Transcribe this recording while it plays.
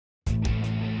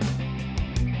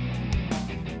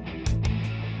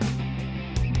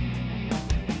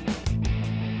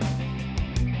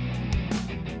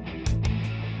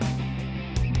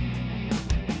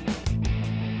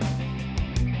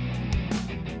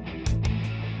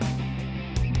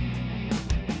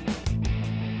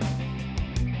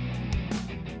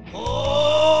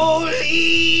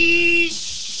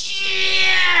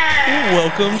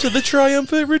Welcome to the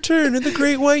triumphant return of the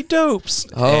Great White Dopes.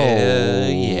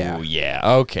 Yeah.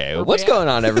 Okay. What's going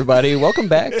on, everybody? Welcome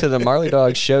back to the Marley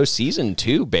Dog Show Season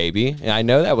 2, baby. And I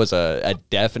know that was a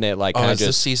definite, like, is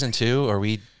this Season 2? Are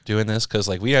we doing this? Because,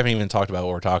 like, we haven't even talked about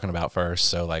what we're talking about first,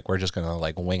 so, like, we're just going to,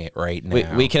 like, wing it right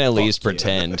now. We can at least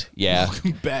pretend. Yeah.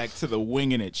 Welcome back to the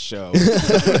Winging It Show.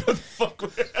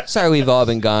 Sorry we've all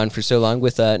been gone for so long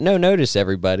with no notice,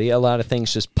 everybody. A lot of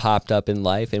things just popped up in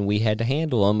life, and we had to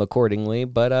handle them accordingly.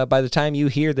 But by the time you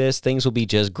hear this, things will be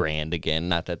just grand again.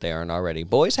 Not that they aren't already.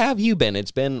 Boys, how have you been?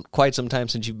 It's been quite some time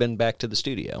since you've been back to the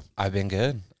studio. I've been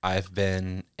good. I've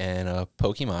been in a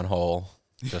Pokemon hole.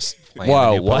 Just playing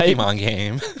a new Pokemon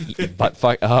game. But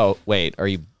fuck. Oh, wait. Are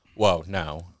you? Whoa,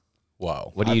 no.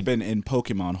 Whoa. What do you? I've been in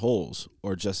Pokemon holes,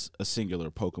 or just a singular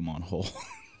Pokemon hole.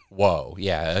 Whoa.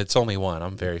 Yeah, it's only one.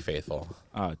 I'm very faithful.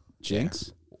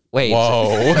 Jinx? Wait.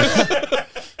 Whoa.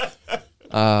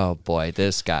 Oh boy,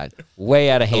 this got way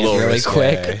out of hand really risque.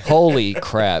 quick. Holy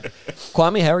crap,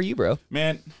 Kwame, how are you, bro?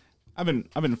 Man, I've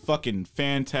been fucking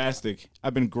fantastic.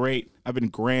 I've been great. I've been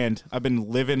grand. I've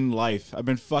been living life. I've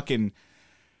been fucking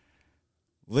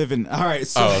living. All right.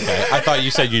 So Oh, okay. I thought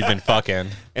you said you'd been fucking.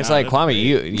 It's like Kwame,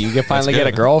 you can finally get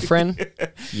a girlfriend.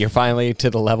 You're finally to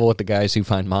the level with the guys who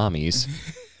find mommies.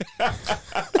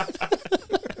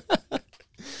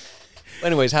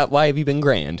 Anyways, why have you been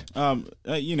grand?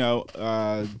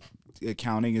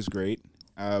 Accounting is great.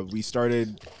 We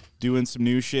started doing some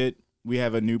new shit. We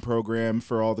have a new program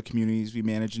for all the communities we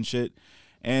manage and shit.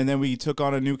 And then we took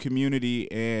on a new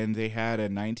community, and they had a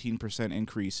 19%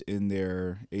 increase in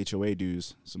their HOA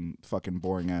dues. Some fucking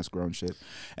boring-ass grown shit.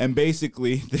 And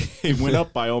basically, they went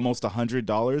up by almost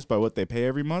 $100 by what they pay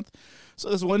every month. So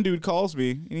this one dude calls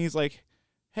me, and he's like,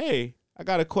 hey, I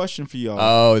got a question for y'all.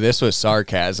 Oh, this was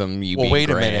sarcasm. Wait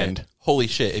a minute. Holy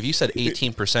shit. If you said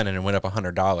 18% and it went up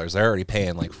 $100, they're already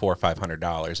paying like $400 or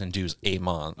 $500 in dues a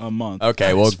month.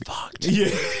 Okay, well, fucked. Yeah.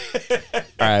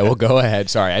 All right, well, go ahead.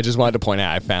 Sorry, I just wanted to point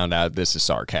out I found out this is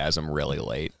sarcasm really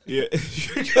late. Yeah.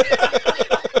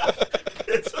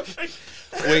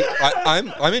 Wait,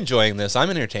 I'm enjoying this.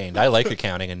 I'm entertained. I like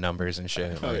accounting and numbers and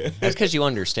shit. Like, That's because you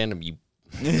understand them.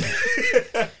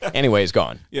 Anyways, go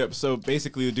on. Yep. So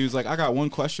basically, the dude's like, I got one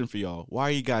question for y'all. Why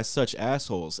are you guys such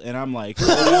assholes? And I'm like,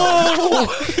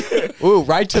 Ooh,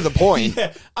 right to the point.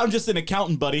 yeah, I'm just an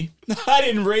accountant, buddy. I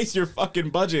didn't raise your fucking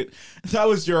budget. That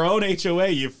was your own HOA,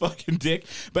 you fucking dick.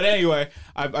 But anyway,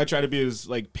 I try to be as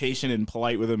like patient and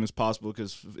polite with him as possible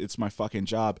because it's my fucking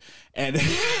job. And,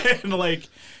 and like,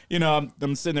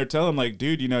 I'm sitting there telling him like,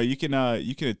 dude, you can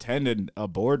attend a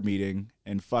board meeting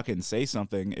and fucking say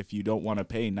something if you don't want to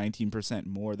pay 19%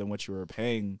 more than what you were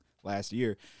paying last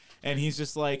year. And he's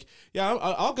just like, yeah,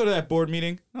 I'll go to that board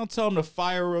meeting. I'll tell him to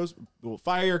fire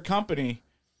your company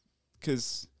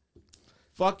because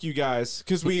fuck you guys.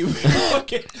 Because we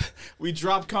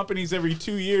drop companies every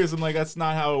 2 years. I'm like, that's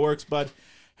not how it works, bud.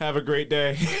 Have a great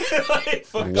day.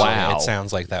 Wow. It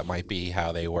sounds like that might be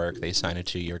how they work. They sign a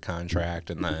 2-year contract,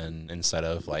 and then instead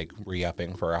of like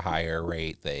re-upping for a higher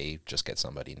rate, they just get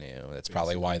somebody new. That's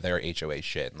probably why they're HOA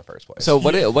shit in the first place. So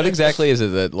what exactly is it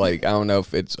that, like, I don't know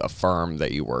if it's a firm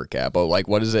that you work at, but like,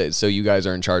 what is it? So you guys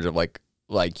are in charge of like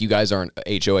you guys are an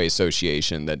HOA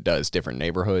association that does different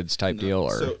neighborhoods type deal,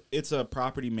 or? So it's a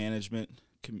property management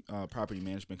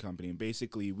company, and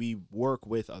basically we work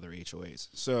with other HOAs.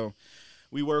 So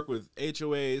we work with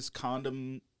HOAs,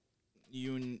 condom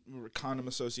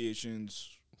associations.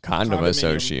 Condom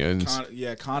associations.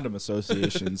 Condom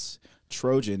associations.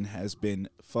 Trojan has been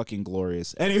fucking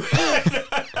glorious. Anyway,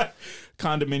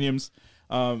 condominiums,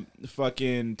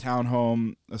 fucking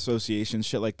townhome associations,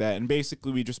 shit like that. And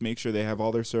basically we just make sure they have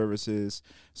all their services.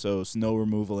 So snow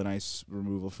removal and ice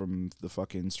removal from the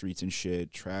fucking streets and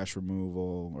shit, trash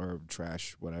removal or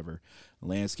trash, whatever,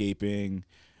 landscaping,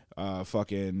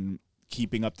 fucking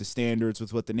keeping up the standards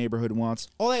with what the neighborhood wants.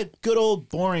 All that good old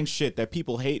boring shit that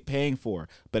people hate paying for.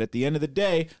 But at the end of the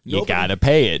day, you gotta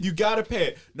pay it. You gotta pay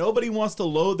it. Nobody wants to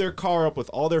load their car up with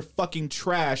all their fucking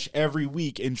trash every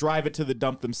week and drive it to the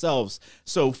dump themselves.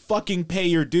 So fucking pay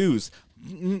your dues.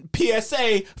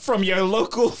 PSA from your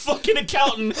local fucking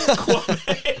accountant.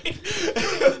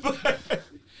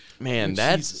 Man,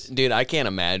 dude, I can't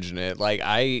imagine it. Like,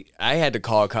 I had to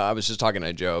call, I was just talking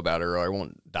to Joe about it earlier. I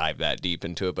won't dive that deep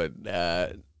into it, but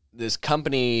this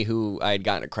company who I had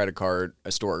gotten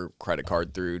a store credit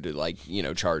card through to, like,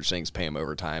 charge things, pay them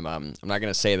overtime. I'm not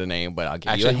going to say the name, but I'll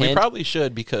give you a hint. We probably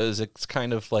should, because it's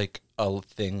kind of like a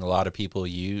thing a lot of people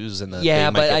use, and they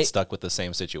might get stuck with the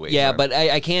same situation. Yeah, but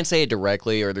I can't say it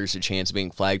directly, or there's a chance of being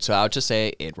flagged, so I'll just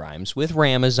say it rhymes with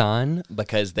Ramazon,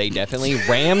 because they definitely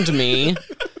rammed me.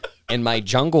 and my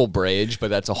jungle bridge, but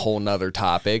that's a whole nother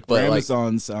topic. But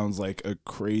Ramazan sounds like a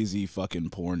crazy fucking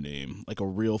porn name, like a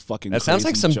real fucking. That sounds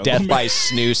like some Death by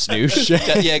Snoo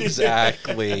shit. Yeah,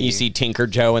 exactly. You see Tinker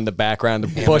Joe in the background.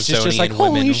 The bush is just like,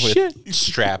 holy shit. With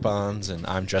strap-ons, and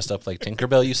I'm dressed up like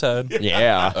Tinkerbell, you said?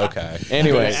 Yeah. Okay.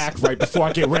 Anyway. Act right before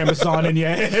I get Ramazan in your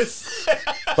ass.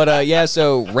 But yeah,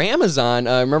 so Ramazan,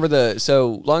 remember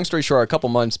so long story short, a couple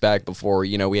months back before,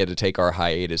 we had to take our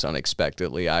hiatus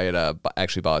unexpectedly, I had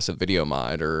actually bought us a video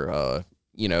monitor,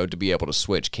 to be able to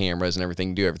switch cameras and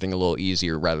everything, do everything a little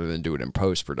easier rather than do it in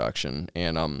post-production.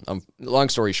 And long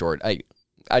story short, I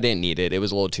didn't need it. It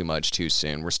was a little too much too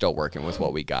soon. We're still working with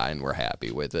what we got, and we're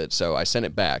happy with it. So I sent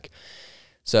it back.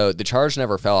 So the charge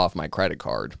never fell off my credit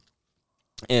card.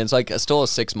 And it's like still a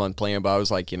 6-month plan, but I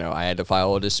was like, I had to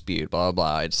file a dispute, blah,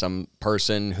 blah, blah. It's some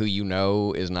person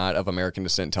who is not of American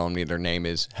descent telling me their name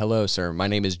is, hello, sir, my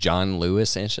name is John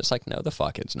Lewis. And it's just like, no, the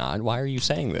fuck it's not. Why are you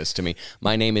saying this to me?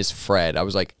 My name is Fred. I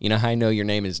was like, you know how I know your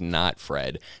name is not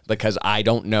Fred? Because I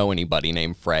don't know anybody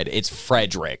named Fred. It's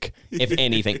Frederick, if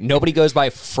anything. Nobody goes by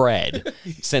Fred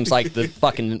since like the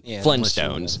fucking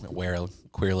Flintstones. Wear a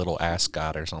queer little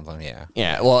ascot or something, yeah.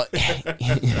 Yeah, well,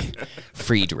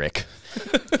 Friedrich.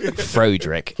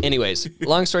 Anyways,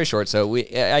 long story short, so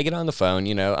I get on the phone,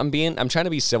 I'm trying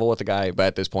to be civil with the guy, but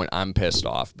at this point I'm pissed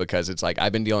off because it's like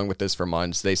I've been dealing with this for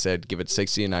months. They said give it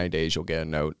 60 to 90 days, you'll get a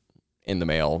note in the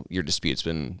mail. The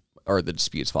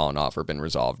dispute's fallen off or been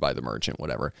resolved by the merchant,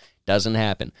 whatever. Doesn't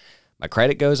happen. My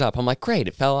credit goes up. I'm like, great,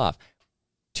 it fell off.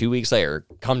 2 weeks later,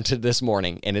 come to this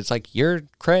morning, and it's like, your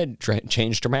cred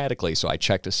changed dramatically. So I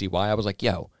checked to see why. I was like,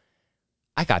 yo,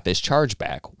 I got this charge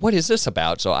back. What is this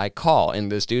about? So I call, and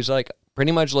this dude's like,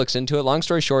 pretty much looks into it. Long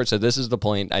story short, so this is the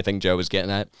point I think Joe was getting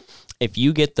at. If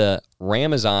you get the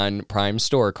Ramazan Prime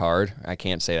Store card, I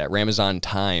can't say that, Ramazan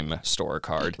Time Store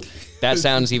card. That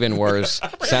sounds even worse.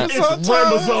 It's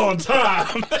Ramazan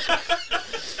time.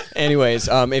 Anyways,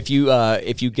 if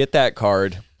you get that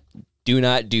card, do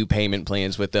not do payment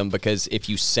plans with them, because if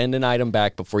you send an item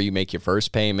back before you make your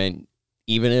first payment,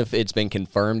 even if it's been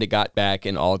confirmed it got back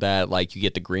and all that, like you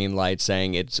get the green light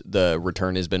saying the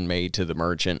return has been made to the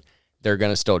merchant, they're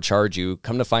going to still charge you.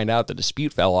 Come to find out, the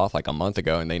dispute fell off like a month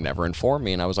ago and they never informed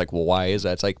me. And I was like, well, why is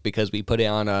that? It's like, because we put it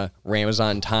on a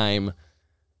Ramazan Time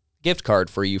gift card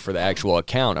for you for the actual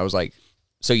account. I was like,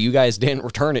 so you guys didn't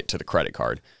return it to the credit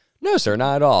card? No, sir,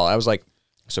 not at all. I was like,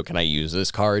 so can I use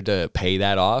this card to pay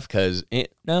that off? Because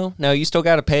no, you still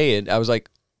got to pay it. I was like,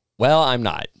 well, I'm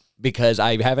not, because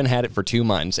I haven't had it for 2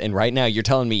 months. And right now you're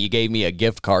telling me you gave me a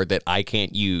gift card that I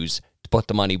can't use to put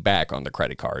the money back on the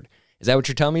credit card. Is that what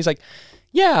you're telling me? He's like,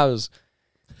 yeah. I was,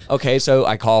 okay, so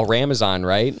I call Ramazan,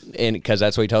 right? And because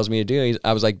that's what he tells me to do.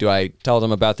 I was like, do I tell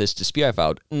them about this dispute I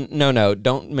filed? No,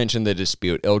 don't mention the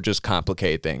dispute. It'll just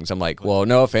complicate things. I'm like, well,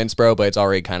 no offense, bro, but it's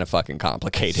already kind of fucking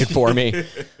complicated for me.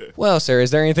 Well, sir,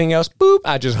 is there anything else? Boop.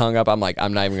 I just hung up. I'm like,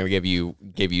 I'm not even going to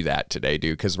give you that today,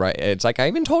 dude. Because it's like I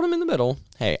even told him in the middle,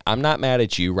 hey, I'm not mad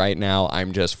at you right now.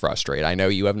 I'm just frustrated. I know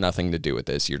you have nothing to do with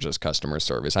this. You're just customer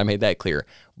service. I made that clear.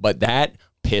 But that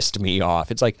pissed me off.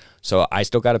 It's like, so I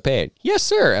still got to pay it? Yes,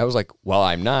 sir. I was like, well,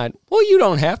 I'm not. Well, you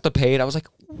don't have to pay it. I was like,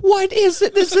 what is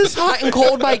it? Is this Hot and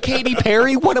Cold by Katy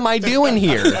Perry? What am I doing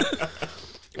here?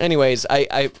 Anyways,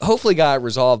 I hopefully got it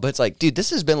resolved, but it's like, dude,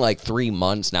 this has been like 3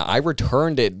 months now. I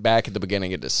returned it back at the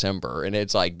beginning of December, and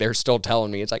it's like, they're still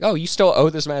telling me, it's like, oh, you still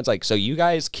owe this, man. It's like, so you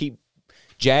guys keep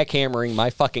jackhammering my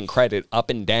fucking credit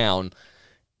up and down,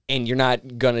 and you're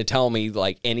not going to tell me,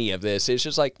 like, any of this. It's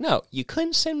just like, no, you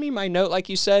couldn't send me my note like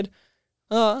you said.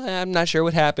 Oh, I'm not sure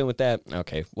what happened with that.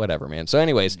 Okay, whatever, man. So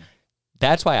anyways,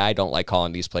 that's why I don't like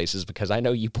calling these places, because I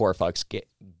know you poor fucks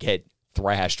get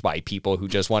thrashed by people who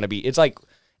just want to be, it's like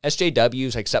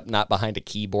SJWs, except not behind a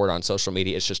keyboard on social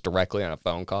media. It's just directly on a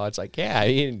phone call. It's like, yeah,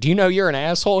 do you know you're an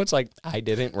asshole? It's like, I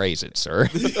didn't raise it, sir.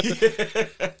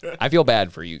 I feel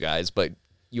bad for you guys, but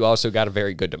you also got a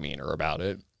very good demeanor about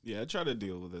it. Yeah, I try to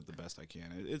deal with it the best I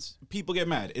can. It's people get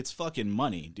mad. It's fucking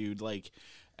money, dude. Like,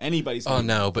 anybody's. Oh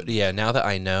no, but yeah, now that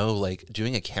I know, like,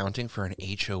 doing accounting for an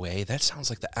HOA, that sounds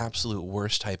like the absolute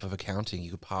worst type of accounting you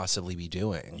could possibly be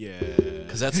doing. Yeah,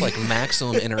 because that's like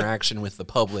maximum interaction with the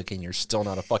public, and you're still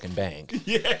not a fucking bank.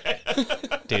 Yeah,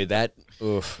 dude,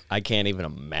 I can't even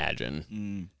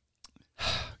imagine.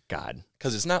 God,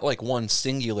 because it's not like one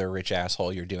singular rich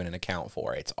asshole you're doing an account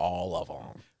for. It's all of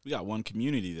them. We got one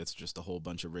community that's just a whole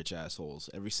bunch of rich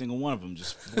assholes. Every single one of them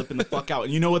just flipping the fuck out.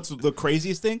 And you know what's the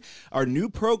craziest thing? Our new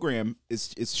program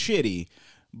is shitty,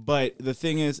 but the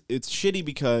thing is, it's shitty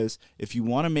because if you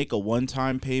want to make a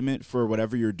one-time payment for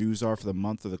whatever your dues are for the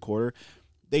month or the quarter,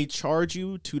 they charge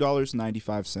you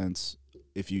 $2.95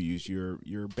 if you use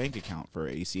your bank account for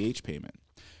ACH payment.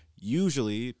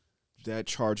 Usually that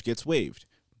charge gets waived,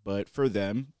 but for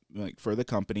them, like for the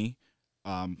company,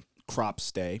 crop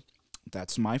stay,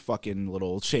 that's my fucking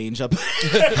little change up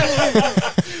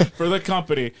for the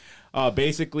company.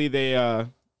 Basically they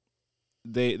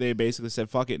basically said,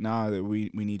 fuck it, nah, we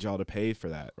need y'all to pay for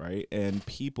that, right? And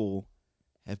people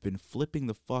have been flipping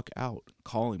the fuck out,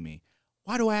 calling me,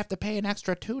 why do I have to pay an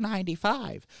extra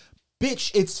 $2.95?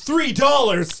 Bitch, it's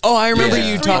 $3. Oh, I remember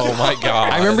you talking. Oh my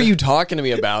god! I remember you talking to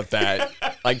me about that.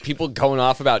 Like people going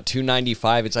off about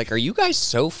 $2.95. It's like, are you guys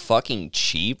so fucking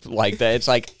cheap like that? It's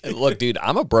like, look, dude,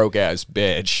 I'm a broke ass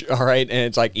bitch. All right, and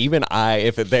it's like, even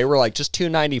if they were like just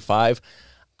 $2.95,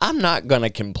 I'm not gonna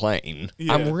complain.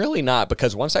 Yeah. I'm really not,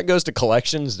 because once that goes to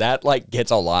collections, that like gets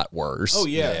a lot worse. Oh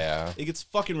yeah. It gets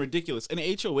fucking ridiculous. And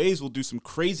HOAs will do some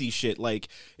crazy shit. Like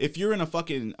if you're in a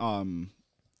fucking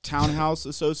townhouse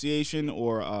association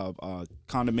or a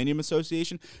condominium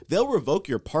association, they'll revoke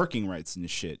your parking rights and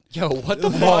shit. Yo, what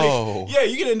the Whoa. Yeah,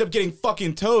 you could end up getting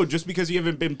fucking towed just because you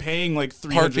haven't been paying like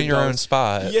 $300. Parked in your own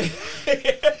spot. Yeah.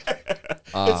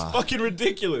 It's fucking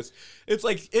ridiculous. It's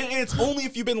like, and it's only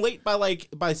if you've been late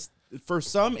by for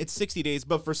some it's 60 days,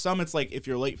 but for some it's like if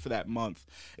you're late for that month.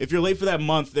 If you're late for that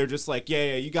month, they're just like,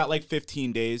 yeah, you got like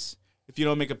 15 days. If you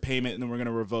don't make a payment, and then we're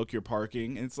gonna revoke your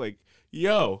parking. And it's like,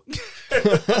 yo,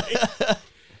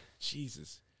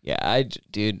 Jesus. Yeah,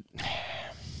 dude.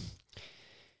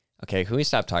 Okay, can we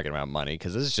stop talking about money?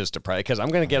 Because this is just because I'm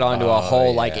going to get onto a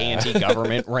whole like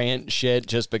anti-government rant shit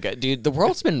just because, dude, the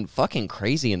world's been fucking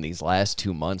crazy in these last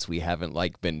 2 months. We haven't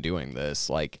like been doing this.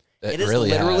 Like it has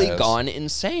really literally has. gone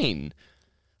insane.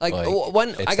 Like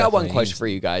I got one question for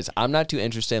you guys. I'm not too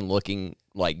interested in looking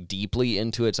like deeply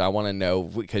into it, so I want to know,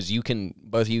 because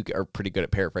both of you are pretty good at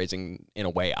paraphrasing in a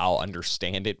way I'll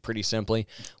understand it pretty simply.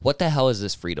 What the hell is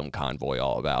this freedom convoy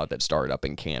all about that started up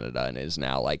in Canada and is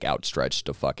now like outstretched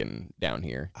to fucking down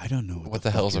here? I don't know What the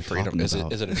hell is a freedom? Is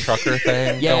it a trucker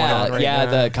thing? Yeah, going on right now?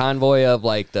 the convoy of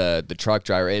like the truck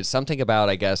driver. It's something about,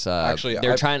 I guess. Actually,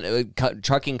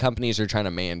 trucking companies are trying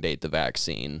to mandate the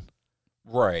vaccine.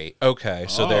 Right. Okay.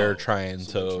 So they're trying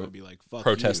to to be like, fuck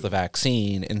protest you. the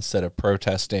vaccine instead of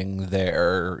protesting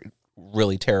their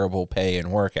really terrible pay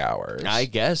and work hours. I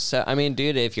guess. I mean,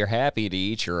 dude, if you're happy to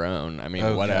eat your own, I mean,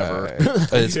 Okay. whatever.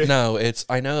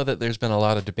 I know that there's been a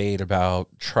lot of debate about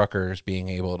truckers being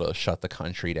able to shut the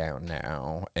country down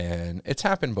now, and it's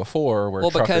happened before where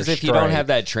Well, because truckers if you don't strike. have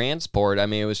that transport, I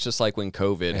mean, it was just like when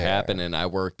COVID happened, and I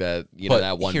worked at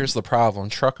that one. Here's the problem: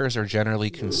 truckers are generally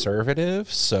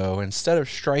conservative, so instead of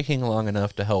striking long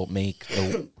enough to help make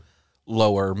the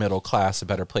lower middle class a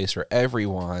better place for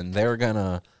everyone, they're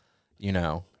gonna,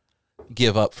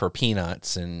 give up for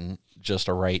peanuts and just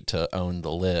a right to own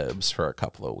the libs for a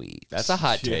couple of weeks. That's a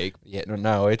hot take. Yeah,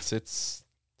 no, it's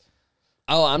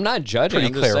Oh, I'm not judging.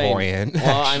 pretty I'm just clairvoyant. saying.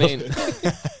 Well, I mean,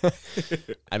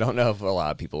 I don't know if a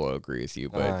lot of people will agree with you,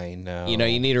 but I know. you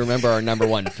need to remember our number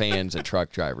one fans at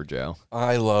Truck Driver Joe.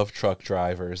 I love truck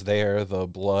drivers. They are the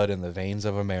blood in the veins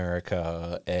of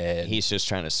America, and He's just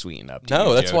trying to sweeten up. To no,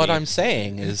 you, that's what Jody. I'm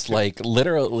saying. Is like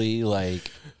literally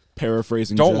like.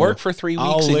 Paraphrasing. Don't Joe, work for 3 weeks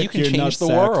I'll and you lick can your change the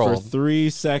nutsack world. for 3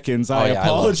 seconds. I yeah, I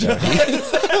love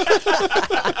apologize.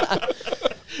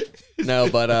 No,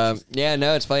 but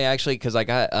no, it's funny actually because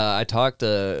I talked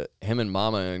to him and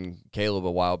Mama and Caleb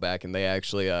a while back, and they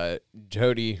actually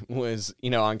Jody was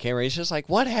on camera. He's just like,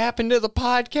 "What happened to the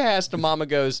podcast?" And Mama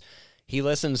goes, "He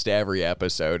listens to every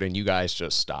episode, and you guys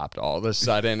just stopped all of a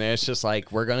sudden." And it's just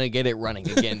like, we're gonna get it running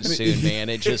again soon, man.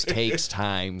 It just takes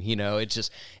time,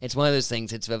 it's one of those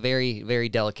things. It's a very, very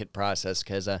delicate process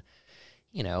because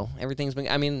everything's been.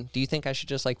 I mean, do you think I should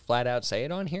just like flat out say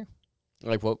it on here?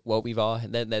 Like what we've all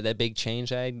that big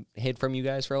change I hid from you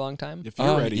guys for a long time. If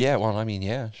you're ready, Yeah, well, I mean,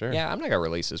 yeah, sure. Yeah, I'm not gonna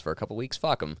release this for a couple weeks.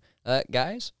 Fuck them,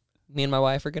 guys. Me and my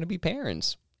wife are gonna be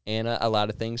parents, and a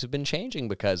lot of things have been changing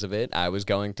because of it. I was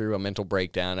going through a mental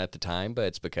breakdown at the time, but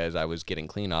it's because I was getting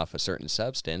clean off a certain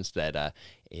substance that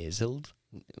is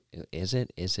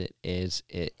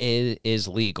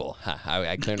legal.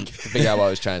 I couldn't figure out what I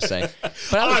was trying to say.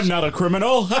 But I'm not a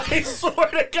criminal. I swear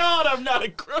to God, I'm not a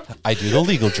criminal. I do the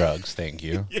legal drugs, thank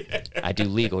you. I do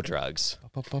legal drugs.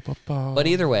 But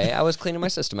either way, I was cleaning my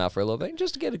system out for a little bit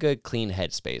just to get a good clean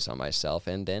headspace on myself.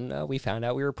 And then we found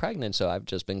out we were pregnant. So I've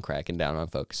just been cracking down on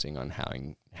focusing on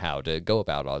how to go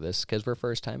about all this because we're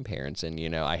first-time parents, and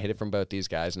I hid it from both these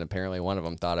guys, and apparently one of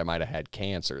them thought I might have had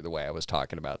cancer the way I was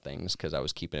talking about things because I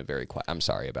was keeping it very quiet. I'm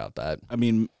sorry about that. I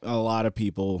mean, a lot of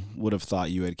people would have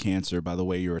thought you had cancer by the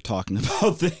way you were talking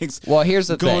about things. Well, here's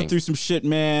the going thing. through some shit,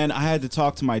 man. I had to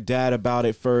talk to my dad about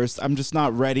it first. I'm just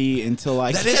not ready until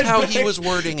I. That is how he was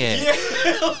wording it.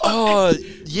 Yeah. Oh,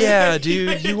 yeah,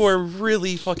 dude, you were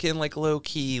really fucking like low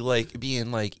key, like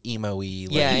being like emo-y.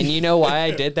 Like. Yeah, and you know why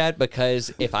I did that?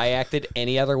 Because if I acted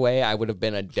any other way, I would have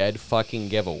been a dead fucking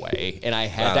giveaway. And I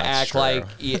had to act like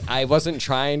I wasn't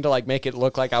trying to like make it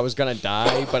look like I was gonna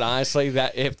die. But honestly,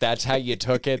 that if that's how you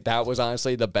took it, that was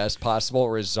honestly the best possible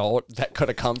result that could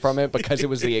have come from it because it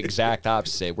was the exact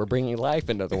opposite. We're bringing life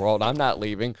into the world. I'm not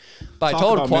leaving. But I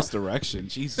told misdirection.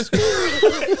 Jesus.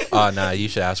 Oh no, you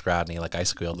should ask Rodney. Like I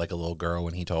squealed like a little girl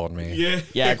when he told me.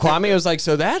 Yeah. Kwame was like,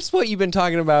 so that's what you've been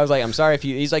talking about. I was like, I'm sorry if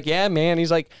you. He's like, yeah, man.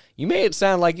 He's like, you made it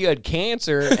sound like you had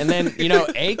cancer, and then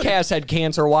ACAS had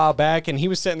cancer a while back, and he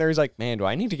was sitting there. He's like, man, do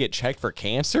I need to get checked for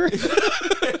cancer?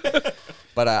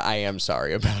 But I am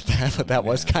sorry about that. But that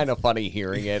was kind of funny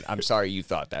hearing it. I'm sorry you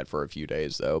thought that for a few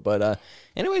days though. But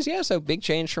anyways, yeah. So big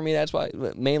change for me. That's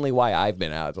mainly why I've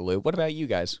been out of the loop. What about you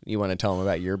guys? You want to tell them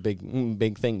about your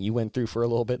big thing you went through for a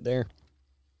little bit there?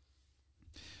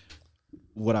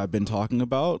 What I've been talking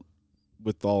about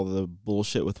with all the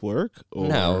bullshit with work? Or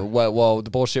No, well, the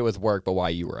bullshit with work, but why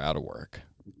you were out of work.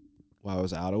 Why I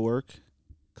was out of work?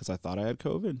 Because I thought I had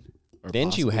COVID.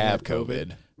 Didn't you have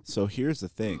COVID? So here's the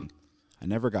thing. I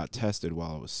never got tested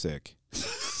while I was sick.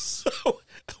 So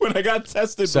when I got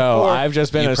tested before, I've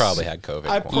just been You probably had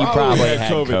COVID. You probably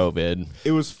had COVID.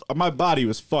 It was my body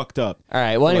was fucked up. All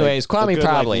right. Well, anyways, Kwame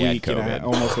probably had week and COVID.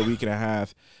 almost a week and a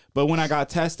half. But when I got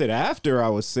tested after I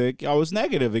was sick, I was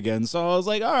negative again. So I was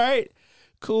like, all right,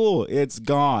 cool, it's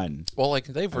gone. Well, like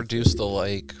they've reduced the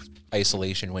like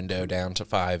isolation window down to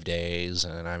 5 days,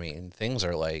 and I mean things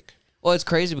are like. Well, it's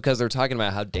crazy because they're talking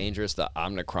about how dangerous the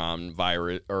Omicron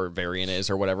virus or variant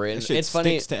is or whatever. And it's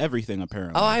funny. Sticks to everything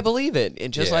apparently. Oh, I believe it.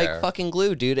 It's just like fucking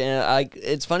glue, dude. And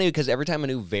it's funny because every time a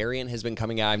new variant has been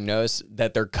coming out, I've noticed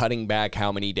that they're cutting back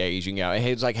how many days you can go.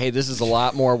 Hey, it's like, hey, this is a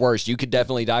lot more worse. You could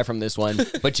definitely die from this one,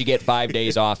 but you get 5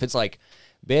 days off. It's like,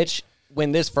 bitch.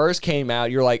 When this first came out,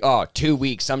 you're like, oh, 2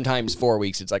 weeks, sometimes 4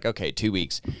 weeks. It's like, okay, 2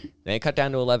 weeks. Then it cut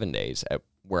down to 11 days at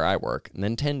where I work, and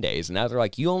then 10 days. And now they're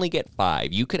like, you only get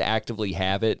 5. You could actively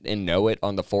have it and know it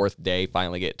on the 4th day,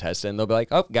 finally get tested, and they'll be like,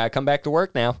 oh, gotta come back to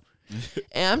work now.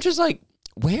 And I'm just like,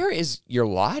 where is your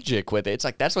logic with it? It's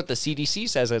like, that's what the CDC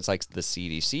says. It's like the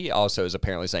CDC also is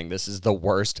apparently saying this is the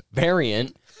worst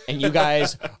variant. And you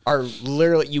guys are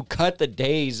literally, you cut the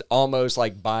days almost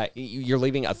like you're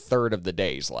leaving a third of the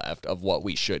days left of what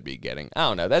we should be getting. I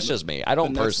don't know. That's just me. I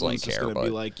don't personally care. It's gonna be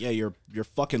like, yeah, your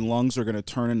fucking lungs are gonna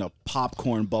turn into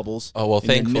popcorn bubbles. Oh well, and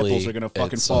thankfully your nipples are gonna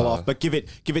fucking fall off. But give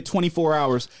it 24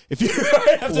 hours. If you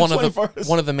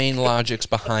one of the main logics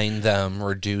behind them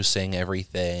reducing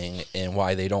everything and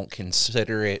why they don't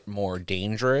consider it more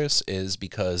dangerous is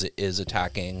because it is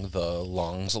attacking the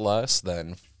lungs less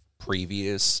than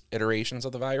previous iterations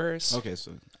of the virus. Okay,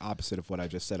 so opposite of what I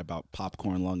just said about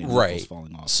popcorn lung and nipples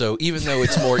falling off. So even though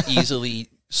it's more easily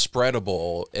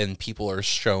spreadable and people are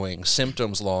showing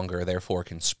symptoms longer, therefore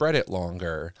can spread it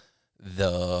longer,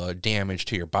 the damage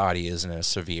to your body isn't as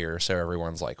severe, so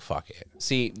everyone's like, fuck it.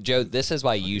 See, Joe, this is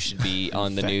why you should be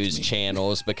on the news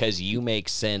channels, because you make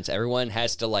sense. Everyone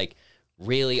has to like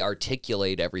really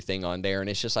articulate everything on there, and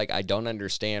it's just like, I don't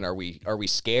understand. Are we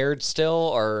scared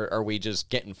still, or are we just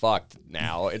getting fucked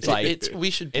now? It's like we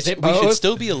should both?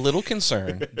 still be a little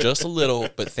concerned, just a little,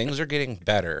 but things are getting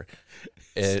better.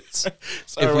 It's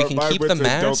Sorry, if we can keep the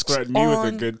masks don't threaten me on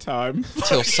with a good time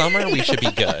till summer, we should be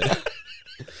good.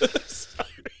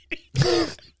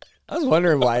 I was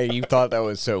wondering why you thought that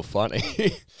was so funny.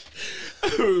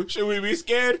 Should we be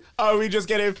scared? Are we just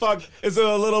getting fucked? Is it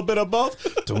a little bit of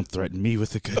both? Don't threaten me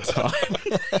with a good time.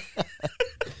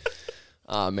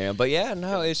 Oh man, but yeah,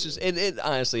 no, it's just it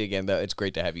honestly, again though, it's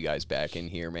great to have you guys back in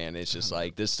here, man. It's just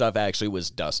like this stuff actually was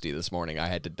dusty this morning. I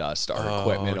had to dust our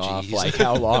equipment off. Like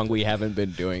how long we haven't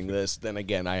been doing this. Then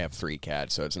again, I have 3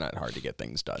 cats, so it's not hard to get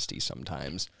things dusty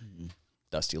sometimes.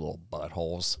 Dusty little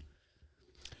buttholes.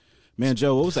 Man,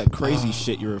 Joe, what was that crazy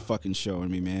shit you were fucking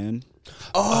showing me, man?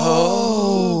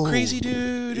 Oh, crazy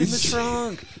dude in the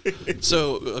trunk.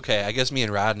 So, okay, I guess me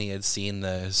and Rodney had seen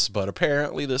this, but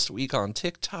apparently this week on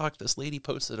TikTok, this lady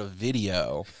posted a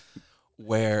video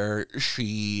where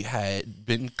she had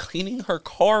been cleaning her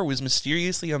car, was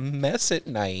mysteriously a mess at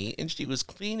night, and she was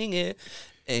cleaning it,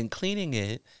 and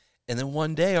then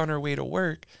one day on her way to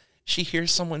work, she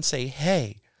hears someone say,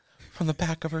 "Hey," from the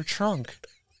back of her trunk.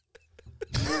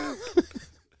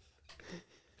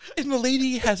 And the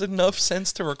lady has enough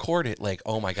sense to record it. Like,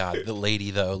 oh my God, the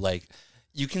lady though, like,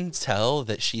 you can tell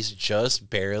that she's just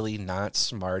barely not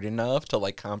smart enough to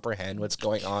like comprehend what's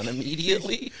going on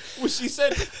immediately. When she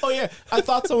said, "Oh yeah, I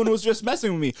thought someone was just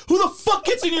messing with me." Who the fuck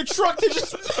gets in your truck to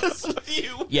just mess with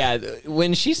you? Yeah,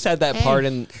 when she said that part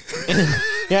in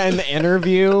the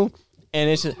interview, and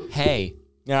it's just, hey,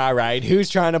 all right, who's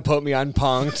trying to put me on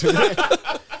punked?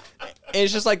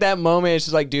 It's just like that moment. It's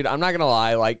just like, dude, I'm not gonna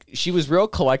lie. Like, she was real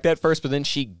collect at first, but then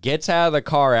she gets out of the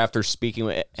car after speaking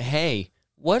with, hey,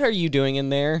 what are you doing in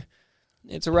there?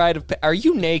 It's a rite of... Are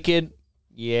you naked?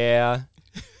 Yeah.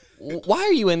 Why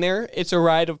are you in there? It's a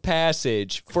rite of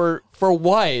passage. For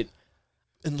what?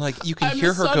 And like, you can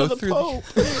hear her go through...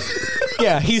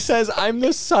 Yeah, he says, I'm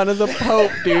the son of the Pope,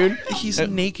 dude. He's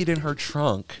naked in her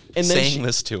trunk and saying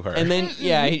this to her. And then,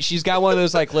 yeah, she's got one of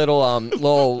those like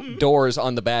little doors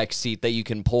on the back seat that you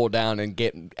can pull down and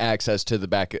get access to the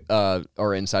back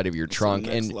or inside of your trunk.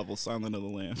 Next level Silent of the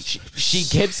Lambs. She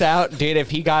gets out, dude.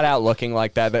 If he got out looking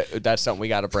like that, that's something we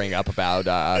got to bring up about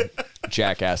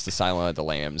Jackass, the Silent of the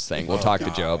Lambs thing. We'll talk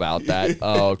to Joe about that.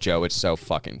 Oh, Joe, it's so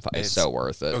fucking fun. It's so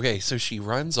worth it. Okay, so she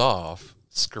runs off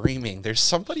screaming, "There's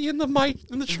somebody in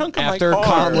the trunk of my after car."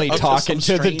 calmly talking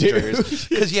to the dude.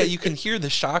 Because yeah, you can hear the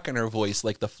shock in her voice,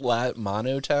 like the flat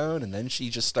monotone, and then she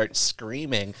just starts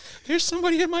screaming, "There's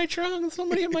somebody in my trunk,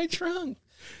 somebody in my trunk."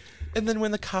 And then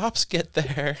when the cops get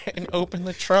there and open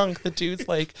the trunk, the dude's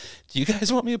like, "Do you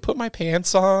guys want me to put my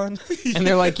pants on?" And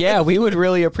they're like, "Yeah, we would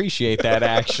really appreciate that,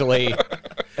 actually."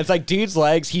 It's like, dude's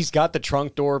legs, he's got the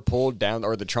trunk door pulled down,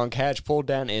 or the trunk hatch pulled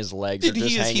down, his legs are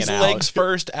just hanging out. He's legs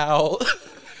first out.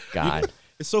 God.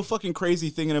 It's so fucking crazy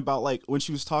thinking about, like, when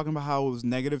she was talking about how it was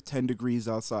negative 10 degrees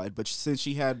outside, but since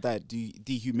she had that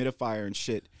dehumidifier and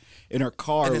shit in her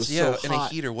car, it was so hot. And a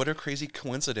heater. What a crazy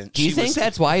coincidence. Do you think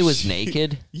that's why he was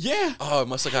naked? Yeah. Oh, it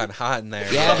must have gotten hot in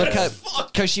there. Yeah,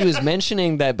 because she was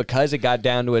mentioning that because it got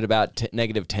down to it about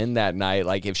negative 10 that night,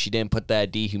 like if she didn't put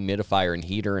that dehumidifier and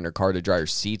heater in her car to dry her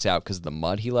seats out because of the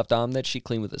mud he left on that she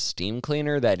cleaned with a steam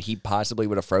cleaner, that he possibly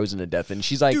would have frozen to death. And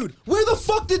she's like, dude, where the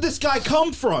fuck did this guy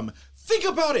come from? Think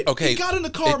about it. Okay, he got in the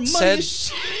car, it said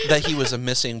that he was a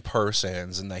missing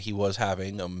persons and that he was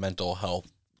having a mental health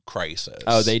crisis.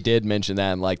 Oh, they did mention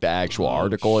that in like the actual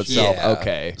article itself. Yeah.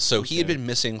 Okay. So he had been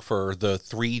missing for the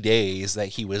 3 days that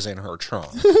he was in her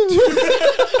trunk.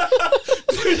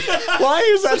 Why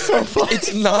is that so funny?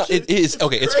 It's not. It is.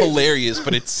 Okay, it's hilarious,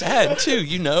 but it's sad too,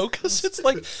 you know, because it's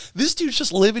like this dude's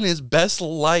just living his best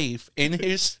life in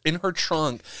her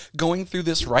trunk, going through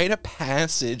this rite of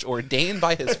passage ordained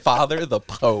by his father, the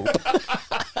Pope.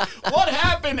 What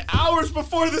happened hours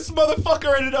before this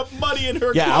motherfucker ended up muddying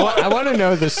her car? Yeah, I want to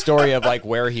know the story of like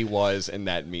where he was in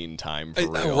that meantime, for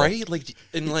real. Right? Like,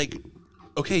 and like,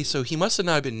 okay, so he must have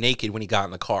not been naked when he got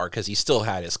in the car because he still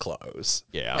had his clothes.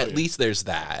 Yeah. At least there's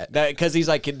that. Because he's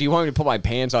like, do you want me to put my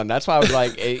pants on? That's why I was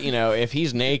like, you know, if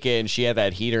he's naked and she had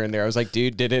that heater in there, I was like,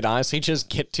 dude, did it honestly just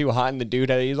get too hot? And the dude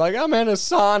he's like, I'm in a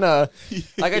sauna.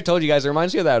 Like I told you guys, it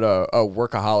reminds me of that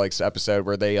Workaholics episode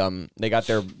where they got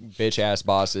their bitch ass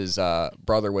boss's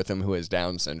brother with him who has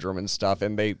Down syndrome and stuff,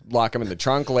 and they lock him in the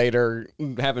trunk later,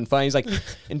 having fun. He's like,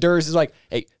 and Durs is like,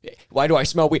 hey, why do I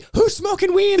smell weed? Who's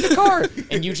smoking weed in the car?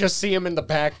 And you just see him in the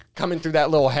back coming through that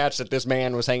little hatch that this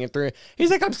man was hanging through. He's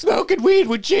like, I'm smoking weed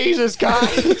with Jesus,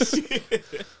 guys.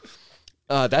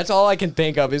 That's all I can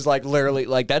think of is like literally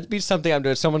like that'd be something I'm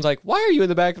doing. Someone's like, why are you in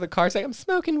the back of the car? It's like, I'm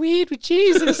smoking weed with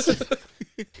Jesus.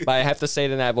 But I have to say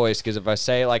it in that voice because if I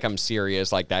say like I'm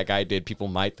serious like that guy did, people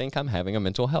might think I'm having a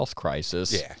mental health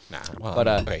crisis. Yeah, nah. Well, but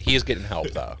okay, he is getting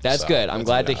help though. That's good. I'm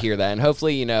glad to hear that, and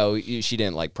hopefully, you know, she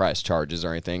didn't like press charges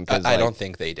or anything. Cause, I don't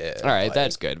think they did. All right,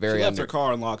 that's good. Very. She left her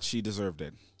car unlocked. She deserved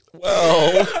it.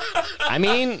 Well, I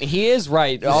mean, he is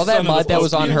right. All that mud that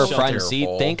was on her front careful. seat.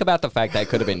 Think about the fact that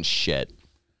could have been shit.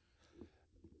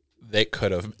 they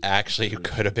could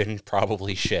have been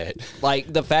probably shit.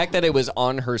 Like the fact that it was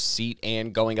on her seat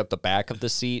and going up the back of the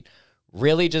seat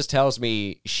really just tells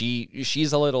me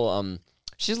she's a little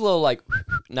like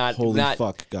not Holy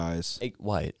fuck, guys.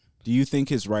 What? Do you think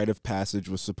his rite of passage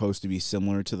was supposed to be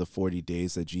similar to the 40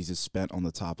 days that Jesus spent on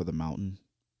the top of the mountain?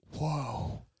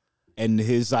 Whoa. And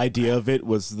his idea of it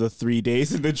was the 3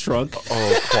 days in the trunk?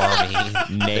 Oh,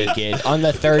 Kwame. Naked. On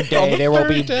the third day, there will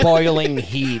be boiling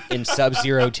heat in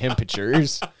sub-zero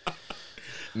temperatures.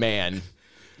 Man.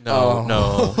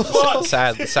 No.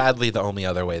 Sadly, the only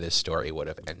other way this story would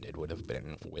have ended would have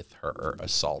been with her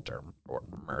assault or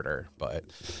murder. But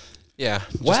yeah,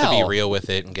 just to be real with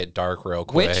it and get dark real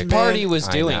quick. Which party was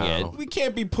doing it? We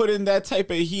can't be putting that type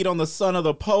of heat on the son of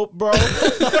the Pope, bro.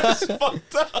 That's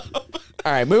fucked up.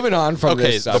 All right, moving on from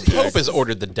this the subject. Pope has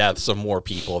ordered the deaths of more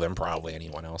people than probably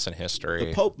anyone else in history.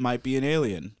 The Pope might be an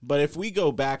alien, but if we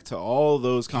go back to all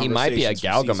those He conversations, might be a from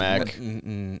season Galgamech.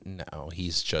 one- No,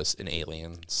 he's just an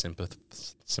alien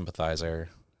sympathizer,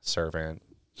 servant.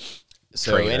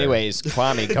 So, Traitor. anyways,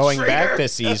 Kwame, going back to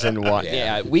season 1.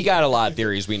 Yeah, we got a lot of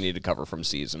theories we need to cover from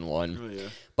season 1. Oh, yeah.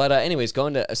 But anyways,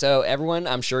 so everyone,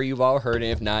 I'm sure you've all heard it.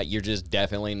 If not, you're just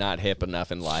definitely not hip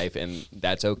enough in life, and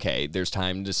that's okay. There's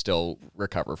time to still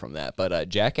recover from that. But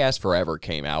Jackass Forever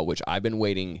came out, which I've been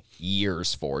waiting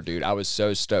years for, dude. I was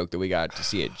so stoked that we got to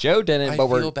see it. Joe didn't, but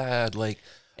I feel bad. Like,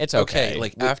 it's okay.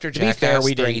 After to be Jackass fair,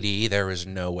 we 3D, there was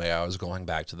no way I was going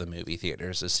back to the movie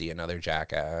theaters to see another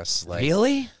Jackass. Like,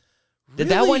 Really? Did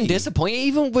that one disappoint you?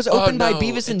 Even was opened by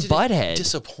Beavis and Butthead.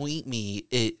 Disappoint me.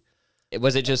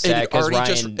 Was it just sad because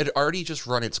Ryan... It already just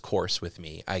run its course with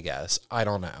me, I guess. I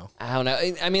don't know. I don't know.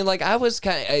 I mean, like, I was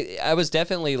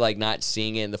definitely, like, not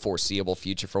seeing it in the foreseeable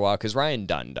future for a while because Ryan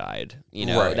Dunn died. You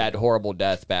know, Right. that horrible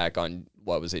death back on,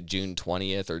 what was it, June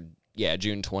 20th or... Yeah,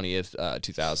 June 20th,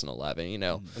 2011, you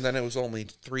know. And then it was only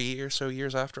 3 or so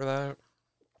years after that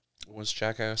was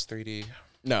Jackass 3D.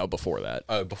 No, before that.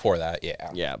 Oh, before that,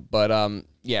 yeah. Yeah, but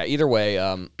yeah, either way,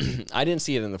 I didn't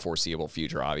see it in the foreseeable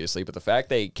future, obviously, but the fact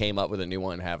they came up with a new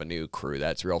one and have a new crew,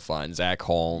 that's real fun. Zach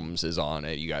Holmes is on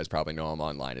it. You guys probably know him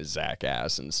online as Zach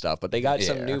Ass and stuff, but they got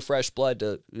some new fresh blood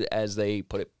as they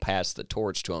put it past the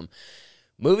torch to him.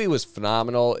 Movie was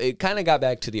phenomenal. It kind of got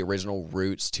back to the original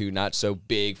roots too, not so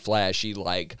big, flashy,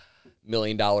 like $1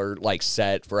 million like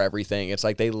set for everything. It's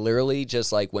like they literally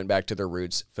just like went back to their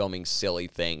roots, filming silly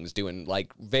things, doing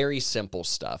like very simple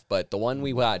stuff. But the one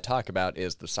we want to talk about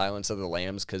is The Silence of the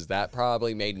Lambs, because that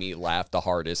probably made me laugh the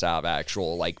hardest out of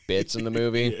actual like bits in the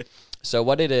movie. Yeah. So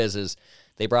what it is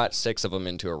they brought 6 of them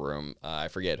into a room. I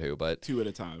forget who, but 2 at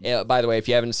a time. Yeah. By the way, if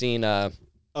you haven't seen,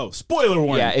 spoiler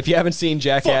warning. Yeah, if you haven't seen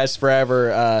Jackass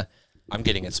Forever, I'm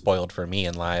getting it spoiled for me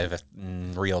in live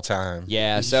in real time.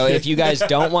 Yeah, so if you guys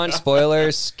don't want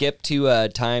spoilers, skip to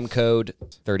time code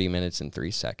 30 minutes and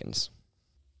 3 seconds.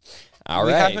 All right.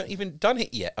 We haven't even done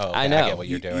it yet. Oh, okay, I know. I get what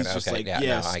you're doing. He's just okay,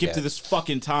 like, skip to this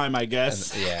fucking time, I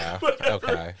guess. Yeah,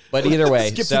 okay. But either way.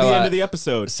 Skip to the end of the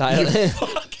episode.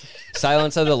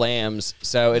 Silence of the Lambs.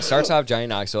 So it starts off Johnny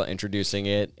Knoxville introducing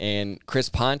it, and Chris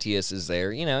Pontius is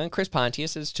there, you know, and Chris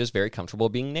Pontius is just very comfortable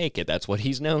being naked. That's what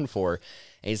he's known for.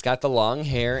 And he's got the long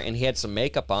hair, and he had some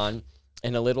makeup on,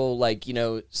 and a little, like, you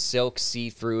know, silk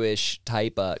see-through-ish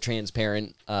type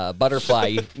transparent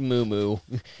butterfly moo-moo.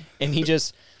 And he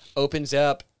just opens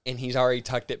up, and he's already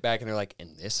tucked it back, and they're like,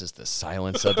 and this is the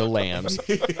Silence of the Lambs.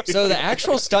 So the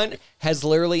actual stunt has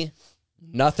literally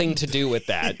nothing to do with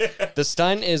that. The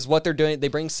stunt is what they're doing. They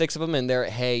bring 6 of them in there.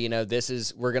 Hey, you know,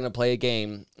 we're going to play a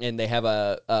game. And they have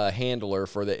a handler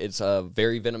for it's a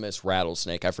very venomous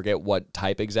rattlesnake. I forget what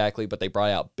type exactly, but they brought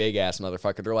out big ass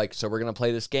motherfucker. They're like, so we're going to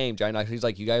play this game. Johnny Knoxville, he's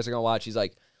like, you guys are going to watch. He's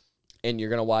like, and you're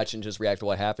going to watch and just react to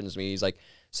what happens to me. He's like,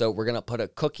 so we're going to put a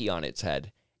cookie on its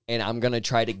head. And I'm going to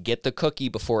try to get the cookie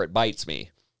before it bites me.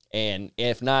 And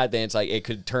if not, then it's like it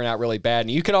could turn out really bad.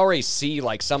 And you can already see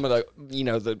like some of the, you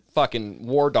know, the fucking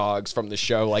war dogs from the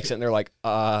show, like sitting there like,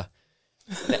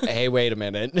 hey, wait a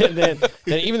minute. And then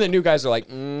even the new guys are like,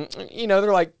 you know,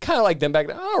 they're like kind of like them back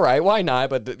then. All right, why not?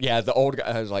 But the old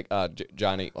guy was like,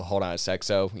 Johnny, hold on a sec.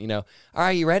 So, you know, all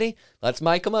right, you ready? Let's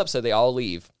mic them up. So they all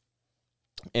leave.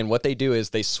 And what they do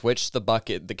is they switch the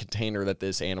bucket, the container that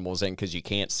this animal's in, because you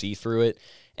can't see through it.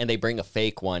 And they bring a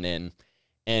fake one in.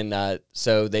 And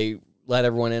so they let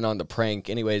everyone in on the prank.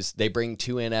 Anyways, they bring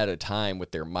 2 in at a time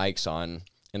with their mics on,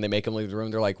 and they make them leave the room.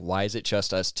 They're like, why is it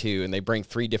just us 2? And they bring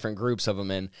 3 different groups of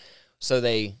them in. So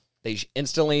they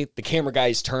instantly, the camera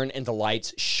guys turn and the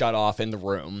lights shut off in the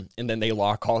room, and then they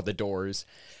lock all the doors.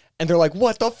 And they're like,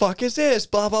 what the fuck is this?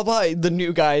 Blah, blah, blah. The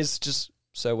new guys just,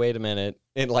 so wait a minute.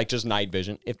 And like just night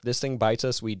vision. If this thing bites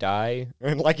us, we die.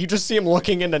 And like you just see them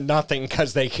looking into nothing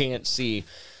because they can't see.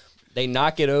 They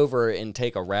knock it over and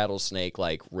take a rattlesnake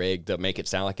like rig to make it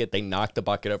sound like it. They knock the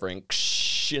bucket over and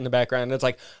in the background. And it's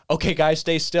like, okay, guys,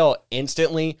 stay still.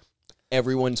 Instantly,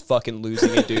 everyone's fucking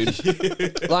losing it,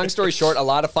 dude. Long story short, a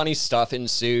lot of funny stuff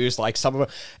ensues. Like some of them,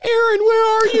 Aaron,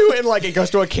 where are you? And like it goes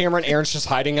to a camera and Aaron's just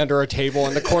hiding under a table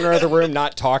in the corner of the room,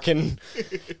 not talking.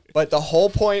 But the whole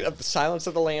point of the Silence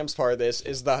of the Lambs part of this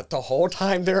is that the whole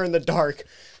time they're in the dark,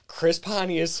 Chris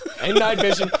Pontius and Night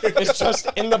Vision is just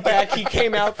in the back. He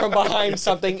came out from behind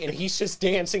something and he's just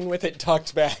dancing with it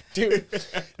tucked back, dude.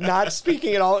 Not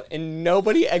speaking at all, and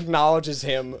nobody acknowledges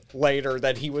him later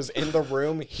that he was in the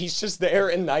room. He's just there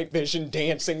in Night Vision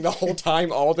dancing the whole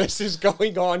time all this is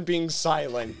going on, being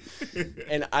silent.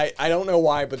 And I don't know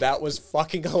why, but that was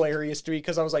fucking hilarious to me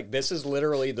because I was like, this is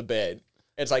literally the bit.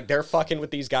 It's like they're fucking with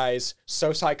these guys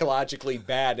so psychologically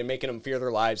bad and making them fear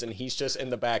their lives, and he's just in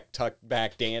the back, tucked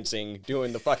back, dancing,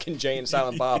 doing the fucking Jay and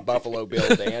Silent Bob Buffalo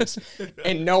Bill dance,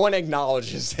 and no one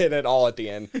acknowledges it at all at the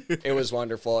end. It was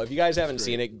wonderful. If you guys haven't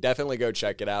seen it, definitely go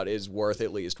check it out. It is worth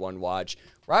at least one watch.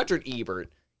 Roger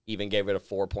Ebert even gave it a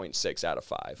 4.6 out of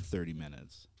 5. 30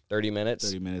 minutes. 30 minutes?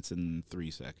 30 minutes and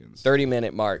 3 seconds.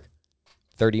 30-minute mark.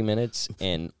 30 minutes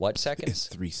and what seconds?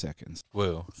 3 seconds.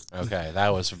 Woo. Okay,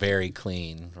 that was very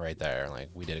clean right there. Like,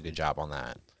 we did a good job on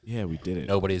that. Yeah, we did it.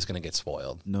 Nobody's going to get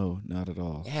spoiled. No, not at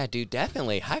all. Yeah, dude,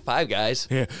 definitely. High five, guys.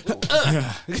 Yeah.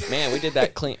 Man, we did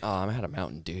that clean. Oh, I'm out of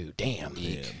Mountain Dew. Damn.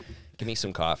 Yeah. Give me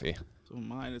some coffee. So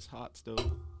mine is hot still.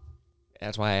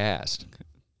 That's why I asked.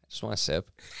 I just want to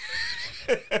sip.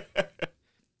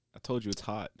 I told you it's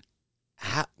hot.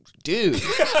 Dude,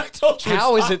 I told you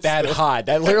how it's is it that hot?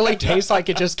 That literally tastes like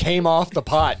it just came off the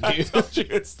pot, dude. I told you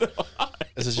it's still hot.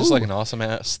 Is this just like an awesome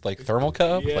ass like thermal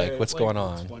cup? Yeah, like what's it's going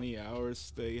on? 20 hours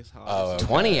stays hot. Oh, okay.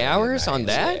 20 hours on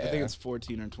that? I think it's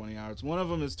 14 or 20 hours. One of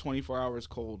them is 24 hours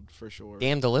cold for sure.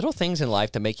 Damn, the little things in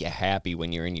life to make you happy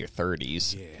when you're in your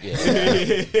 30s.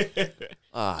 Yeah.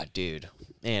 Ah, dude.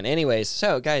 Man, anyways,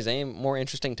 so guys, any more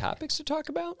interesting topics to talk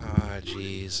about?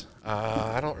 Jeez.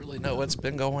 I don't really know what's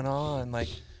been going on. Like,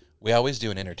 we always do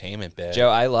an entertainment bit. Joe,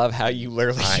 I love how you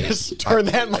literally just turned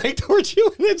that mic towards you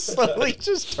and it slowly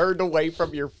just turned away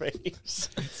from your face.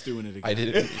 It's doing it again. I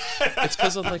did it. It's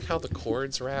because of like how the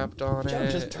cord's wrapped on Joe,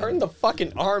 it. just turn the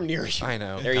fucking arm near you. I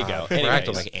know. There you go. We're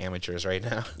acting Anyways. like amateurs right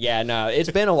now. Yeah, no, it's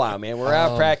been a while, man. We're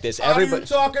out of practice. Everybody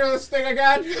talking to this thing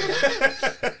again?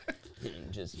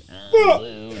 just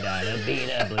blue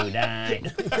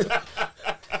died.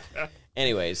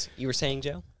 Anyways, you were saying,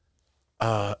 Joe?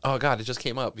 Oh god, it just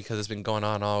came up because it's been going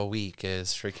on all week. Is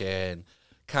freaking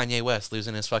Kanye West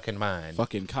losing his fucking mind?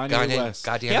 Fucking Kanye West.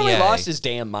 Goddamn He only yay. lost his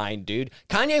damn mind, dude.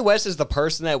 Kanye West is the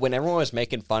person that when everyone was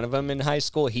making fun of him in high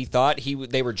school, he thought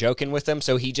they were joking with him,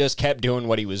 so he just kept doing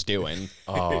what he was doing.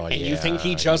 Oh, And yeah, you think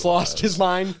he just lost his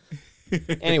mind?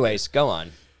 Anyways, go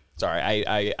on.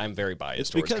 Sorry, I'm very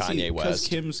biased towards Kanye because West.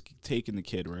 Kim's taking the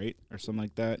kid, right? Or something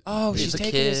like that. Oh, He's she's a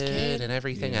taking kid, his kid. and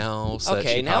everything else. that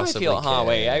Okay, she now I possibly feel.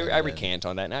 Wait, I can. recant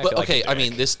on that. Now I But feel like okay, a I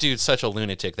mean, dick. this dude's such a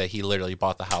lunatic that he literally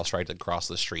bought the house right across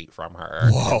the street from her.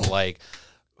 Whoa. And, like,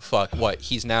 fuck, what?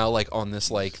 He's now like on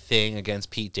this like thing against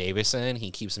Pete Davidson.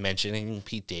 He keeps mentioning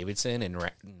Pete Davidson in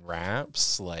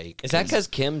raps. Like, Is that because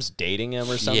Kim's dating him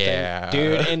or something? Yeah.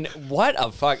 Dude, and what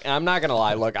a fuck. I'm not going to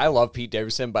lie. Look, I love Pete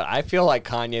Davidson, but I feel like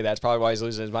Kanye, that's probably why he's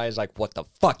losing his mind. He's like, what the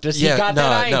fuck? Does he got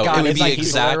that? I ain't got it would It's be like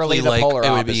he's literally exactly the like polar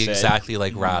it would be opposite. exactly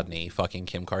like Rodney fucking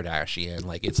Kim Kardashian.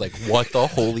 Like, it's like, what the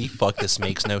holy fuck? This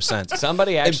makes no sense.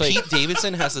 Somebody actually. And Pete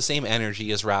Davidson has the same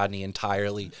energy as Rodney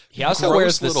entirely. He also Gross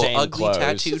wears the little same ugly clothes.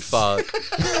 tattooed fuck,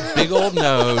 big old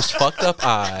nose, fucked up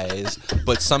eyes,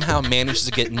 but somehow manages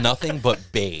to get nothing but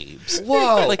babes.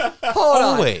 Whoa. Like, Hold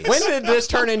always. on. When did this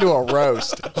turn into a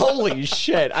roast? Holy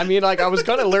shit. I mean, like, I was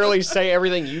going to literally say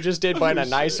everything you just did, but in a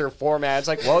nicer format. It's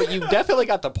like, well, you definitely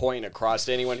got the point across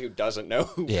to anyone who doesn't know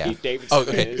who Pete Davidson Oh,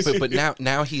 okay. is. But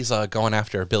now he's going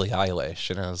after Billie Eilish,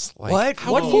 and I was like, What?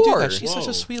 How What would you do for? that? She's such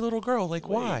Whoa. a sweet little girl. Like,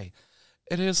 why?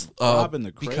 It is Robbing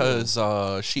the cradle.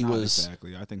 because she Not was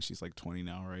exactly. I think she's like 20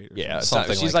 now, right? Or Yeah,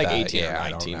 something she's like like that. 18 or Yeah, I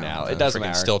don't 19 know. now. It doesn't Freaking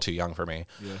matter. Still too young for me.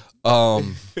 Yeah.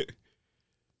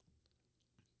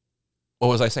 What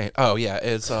was I saying? Oh yeah,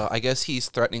 it's I guess he's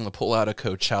threatening to pull out of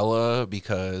Coachella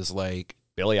because like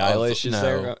Billie Eilish is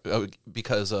there.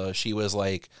 because she was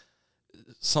like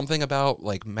something about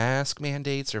like mask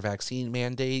mandates or vaccine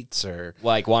mandates or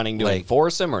Like wanting to like-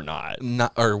 enforce him or not?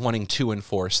 not or wanting to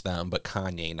enforce them, but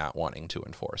Kanye not wanting to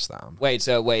enforce them. Wait,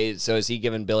 so is he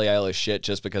giving Billie Eilish shit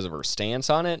just because of her stance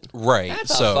on it? Right.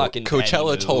 That's a so fucking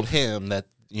Coachella petty told move. him that,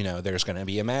 there's going to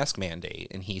be a mask mandate,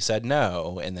 and he said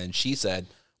no, and then she said,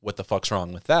 "What the fuck's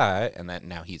wrong with that?" And then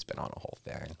now he's been on a whole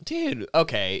thing. Dude,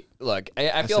 okay, look,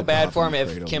 I feel said bad for him robbing the if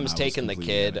cradle Kim's when I was taking the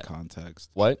completely out kid. of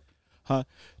context. What? Huh?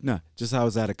 No, just I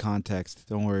was out of context.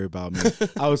 Don't worry about me.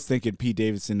 I was thinking Pete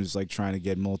Davidson was like trying to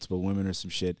get multiple women or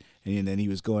some shit, and then he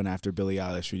was going after Billie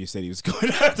Eilish. Or you said he was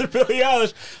going after Billie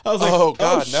Eilish. I was like, Oh,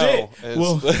 God, shit. no.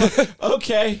 Well,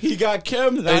 okay, he got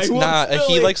Kim. Now It's he wants not. He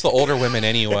Billie. likes the older women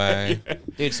anyway.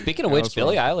 Dude, speaking of That which, was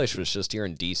Billie Eilish was just here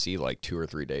in D.C. like 2 or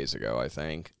 3 days ago, I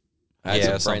think. I had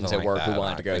some something friends at like work that. who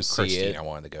wanted to go I think see Christina it.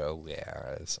 wanted to go.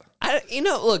 Yeah.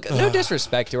 Look, no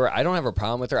disrespect to her. I don't have a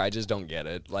problem with her. I just don't get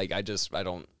it. Like, I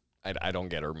don't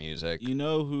get her music. You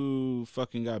know who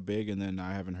fucking got big and then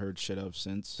I haven't heard shit of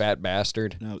since? Fat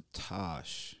bastard. No,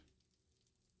 Tosh.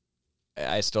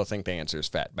 I still think the answer is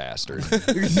fat bastard.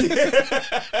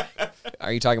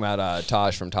 Are you talking about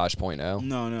Tosh from Tosh.0?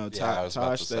 No. Yeah, I was about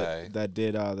Tosh to say. that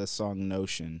did the song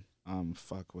Notion.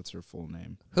 Fuck, what's her full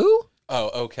name? Who?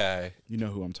 Oh, okay. You know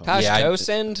who I'm talking Tosh Yeah, I-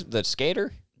 Tosend, the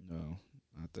skater? No,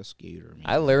 not the skater. Man.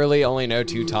 I literally only know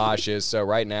 2 Toshes, so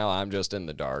right now I'm just in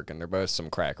the dark, and they're both some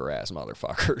cracker-ass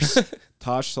motherfuckers.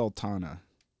 Tosh Sultana.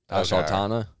 Tosh Okay.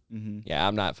 Sultana? Mm-hmm. Yeah,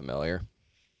 I'm not familiar.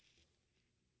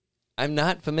 I'm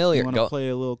not You familiar. want to play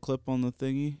a little clip on the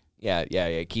thingy? Yeah.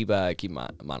 Keep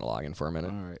monologuing for a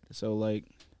minute. All right. So like,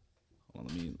 hold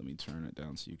on, let me turn it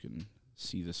down so you can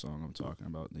see the song I'm talking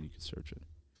about, and then you can search it.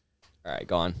 All right,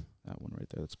 go on. That one right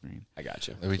there. That's green. I got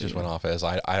you. We just went off as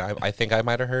I think I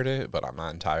might have heard it, but I'm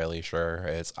not entirely sure.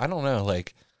 I don't know,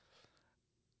 like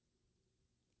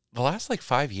the last like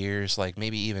 5 years, like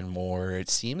maybe even more, it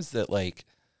seems that like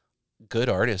good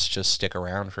artists just stick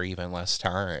around for even less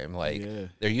time. Like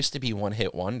there used to be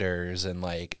one-hit wonders and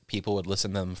like people would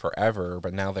listen to them forever,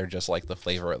 but now they're just like the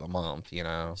flavor of the month, you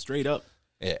know? Straight up.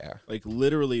 Yeah. Like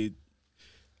literally,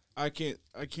 I can't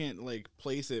like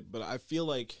place it, but I feel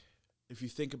like if you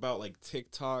think about like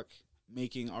TikTok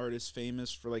making artists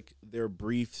famous for like their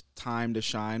brief time to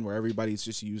shine, where everybody's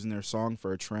just using their song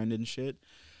for a trend and shit,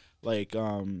 like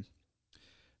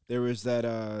there was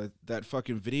that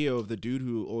fucking video of the dude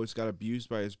who always got abused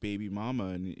by his baby mama,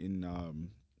 and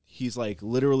he's like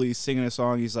literally singing a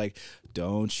song. He's like,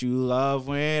 "Don't you love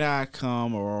when I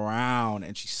come around?"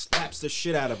 And she slaps the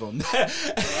shit out of him.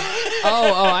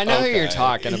 I know who you're Okay.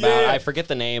 talking about. Yeah. I forget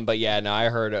the name, but yeah, no, I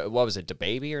heard. What was it,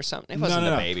 DaBaby or something? It wasn't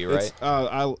DaBaby, right? It's,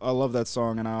 I love that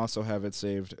song, and I also have it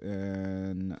saved,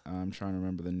 and I'm trying to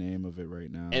remember the name of it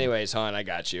right now. Anyways, hon, I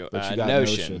got you. But you got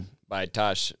Notion by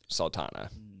Tosh Sultana.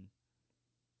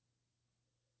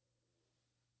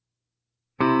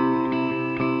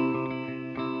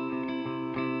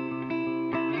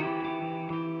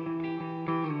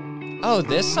 Oh,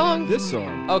 this song? This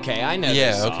song Okay, I know this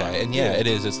Yeah, song. okay. And yeah, it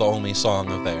is. It's the only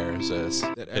song of theirs that's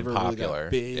that been ever really popular.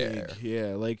 got big. Yeah.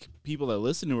 Yeah, like people that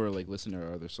listen to her like listen to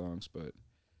her other songs, but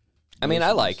I mean,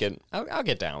 I like it. I'll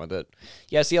get down with it.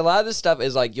 Yeah, see, a lot of this stuff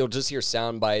is like you'll just hear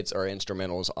sound bites or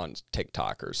instrumentals on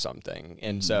TikTok or something.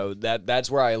 And so that's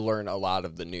where I learn a lot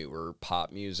of the newer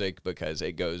pop music because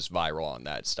it goes viral on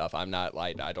that stuff. I'm not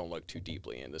like, I don't look too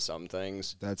deeply into some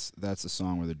things. that's the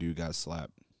song where the dude got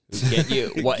slapped. Get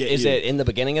you. What Get is you. it in the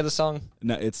beginning of the song?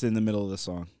 No, it's in the middle of the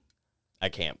song. I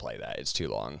can't play that. It's too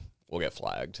long. We'll get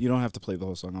flagged. You don't have to play the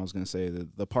whole song. I was gonna say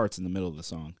the parts in the middle of the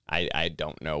song. I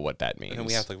don't know what that means. And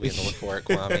we have to look for it,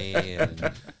 Kwame.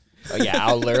 And Oh, yeah,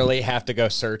 I'll literally have to go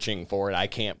searching for it. I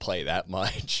can't play that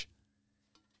much.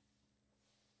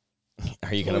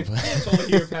 Are you gonna play? Totally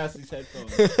hear past these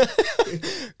headphones.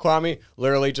 Kwame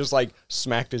literally just like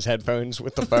smacked his headphones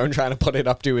with the phone, trying to put it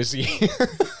up to his ear.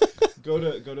 Go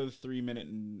to the 3 minute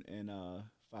and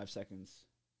 5 seconds.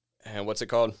 And what's it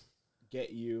called? Get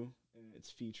You, and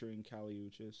it's featuring Kali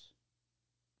Uchis.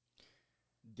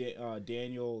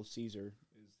 Daniel Caesar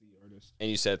is the artist.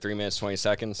 And you said 3 minutes 20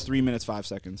 seconds. 3 minutes 5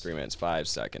 seconds. 3 minutes 5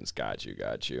 seconds. Got you.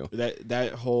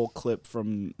 That whole clip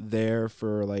from there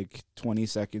for like 20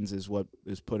 seconds is what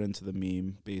is put into the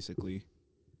meme, basically.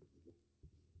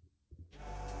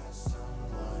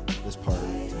 This part.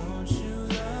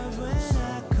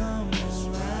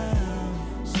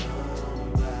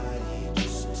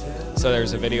 So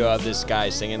there's a video of this guy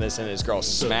singing this, and his girl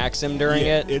smacks him during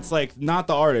Yeah, it. It's like not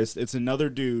the artist, it's another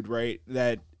dude, right?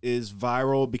 That is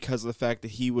viral because of the fact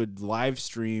that he would live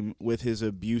stream with his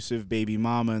abusive baby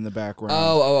mama in the background.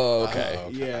 Oh, okay.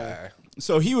 Yeah.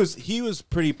 So he was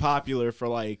pretty popular for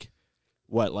like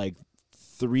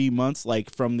 3 months, like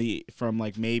from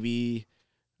like maybe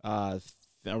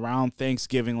around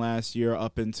Thanksgiving last year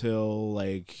up until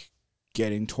like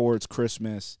getting towards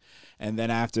Christmas. And then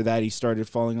after that he started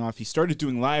falling off. He started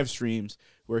doing live streams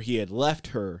where he had left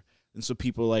her. And so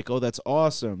people were like, "Oh, that's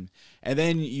awesome." And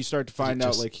then you start to find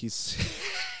out like he's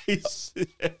just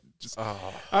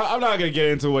I'm not going to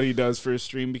get into what he does for his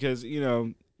stream because, you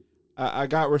know, I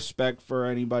got respect for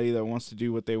anybody that wants to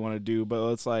do what they want to do, but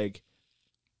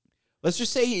let's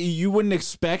just say you wouldn't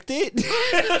expect it.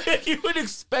 You wouldn't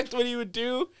expect what he would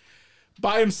do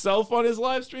by himself on his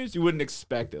live streams. You wouldn't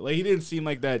expect it. Like, he didn't seem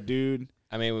like that dude.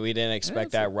 I mean, we didn't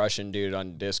expect that Russian dude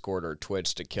on Discord or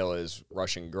Twitch to kill his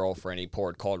Russian girlfriend. He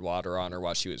poured cold water on her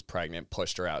while she was pregnant,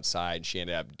 pushed her outside. She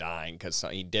ended up dying because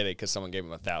he did it because someone gave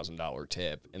him a $1,000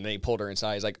 tip. And then he pulled her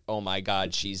inside. He's like, "Oh my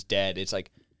God, she's dead." It's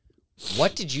like,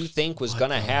 what did you think was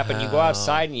going to happen? You go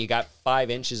outside and you got 5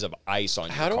 inches of ice on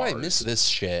your how do I cars. miss this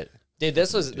shit? Dude,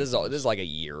 this is like a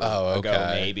year ago,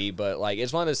 maybe. But like,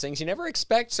 it's one of those things you never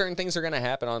expect certain things are going to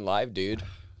happen on live, dude.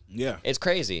 Yeah. It's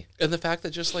crazy. And the fact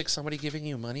that just like somebody giving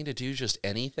you money to do just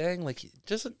anything, like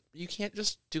you can't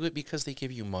just do it because they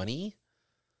give you money.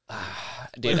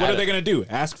 Dude, what are they gonna do?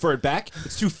 Ask for it back?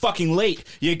 It's too fucking late.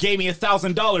 You gave me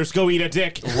 $1,000. Go eat a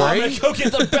dick. Right? I'm gonna go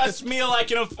get the best meal I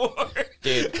can afford.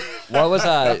 Dude,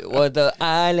 what the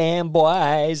Island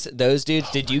Boys? Those dudes.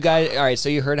 Did you guys? All right. So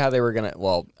you heard how they were gonna?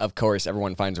 Well, of course,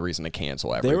 everyone finds a reason to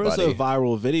cancel everybody. There was a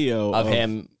viral video of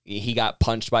him. He got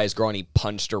punched by his girl and he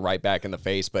punched her right back in the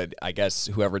face. But I guess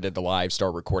whoever did the live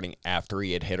started recording after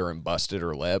he had hit her and busted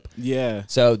her lip. Yeah.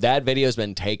 So that video's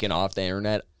been taken off the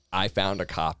internet. I found a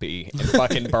copy and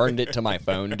fucking burned it to my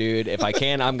phone, dude. If I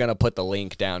can, I'm gonna put the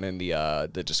link down in the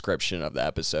description of the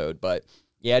episode. But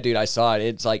yeah, dude, I saw it.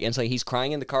 It's like he's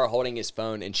crying in the car holding his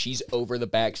phone, and she's over the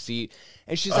back seat,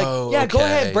 and she's like, "Yeah, go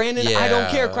ahead, Brandon. I don't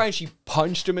care." Crying. She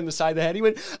punched him in the side of the head. He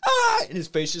went, "Ah!" and his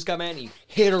face just got mad. And he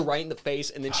hit her right in the face,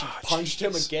 and then she punched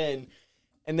him again.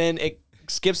 And then it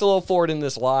skips a little forward in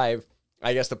this live.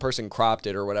 I guess the person cropped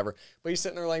it or whatever. But he's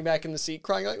sitting there laying back in the seat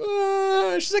crying like,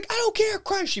 ah. She's like, I don't care,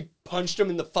 crying. She punched him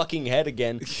in the fucking head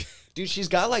again. Dude, she's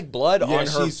got like blood on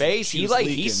her face.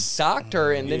 He socked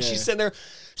her and then she's sitting there,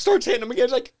 starts hitting him again.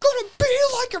 She's like, gonna be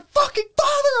like your fucking father.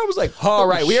 I was like, all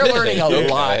right, we are learning a lot We're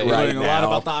right learning now. a lot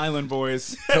about the Island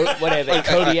Boys. What are they?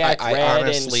 Kodiak I Red and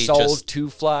honestly Soul just Two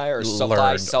Fly or Fly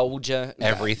learned Soldier.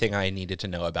 everything I needed to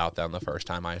know about them the first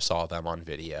time I saw them on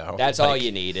video. That's Like, all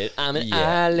you needed. I'm an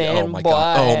yeah. island Oh my boy.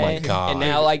 God. Oh my God. And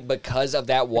now, like, because of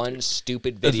that one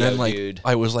stupid video, and then, like, dude.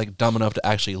 I was like dumb enough to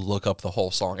actually look up the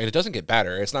whole song, and it doesn't get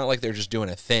better. It's not like they're just doing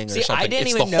a thing or something. I didn't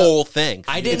it's even the know, whole thing.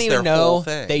 I didn't It's even their whole know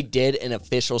thing. they did an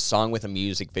official song with a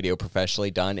music video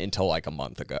professionally done until like a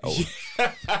month ago.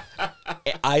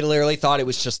 I literally thought it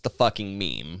was just the fucking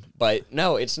meme, but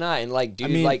no, it's not. And like,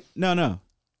 dude, no,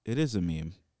 it is a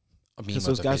meme. Because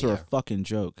those guys are a fucking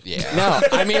joke. Yeah. No,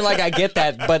 I mean, like, I get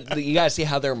that, but you gotta see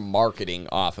how they're marketing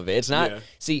off of it. It's not,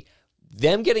 see,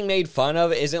 them getting made fun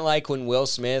of isn't like when Will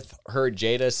Smith heard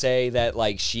Jada say that,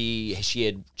 like, she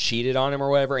had cheated on him or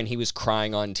whatever, and he was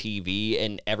crying on TV,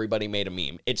 and everybody made a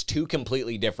meme. It's two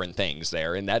completely different things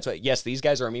there, and that's what, yes, these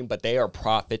guys are a meme, but they are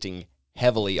profiting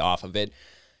heavily off of it.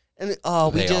 And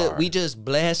we just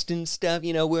blessed and stuff,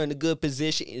 you know, we're in a good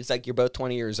position. It's like you're both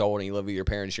 20 years old and you live with your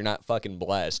parents. You're not fucking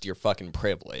blessed. You're fucking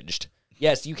privileged.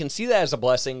 Yes, you can see that as a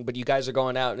blessing, but you guys are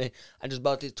going out and I just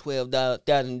bought this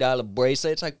 $12,000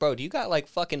 bracelet. It's like, bro, do you got like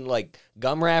fucking like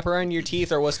gum wrapper on your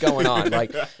teeth or what's going on?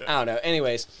 Like, I don't know.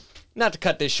 Anyways, not to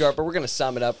cut this short, but we're going to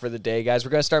sum it up for the day, guys.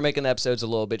 We're going to start making the episodes a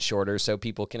little bit shorter so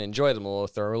people can enjoy them a little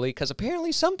thoroughly, because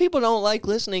apparently some people don't like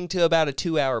listening to about a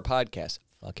 2-hour podcast.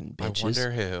 Fucking bitches. I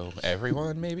wonder who.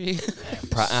 Everyone, maybe?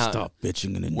 Stop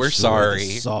bitching and enjoy. We're sorry.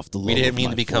 The soft We didn't mean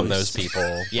of to my become voice. those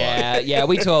people. Yeah,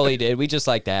 we totally did. We just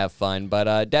like to have fun.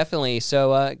 But definitely,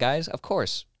 so guys, of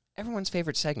course, everyone's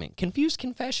favorite segment, Confused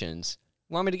Confessions.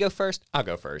 Want me to go first? I'll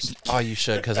go first. Oh, you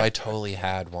should, because I totally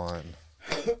had one.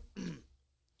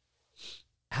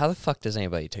 How the fuck does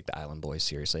anybody take the Island Boys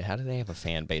seriously? How do they have a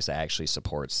fan base that actually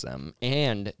supports them?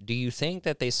 And do you think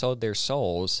that they sold their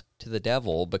souls to the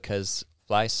devil because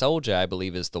Fly Soldier, I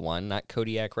believe, is the one, not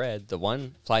Kodiak Red. The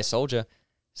one, Fly Soldier,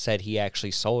 said he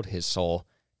actually sold his soul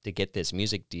to get this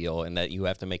music deal and that you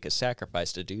have to make a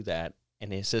sacrifice to do that.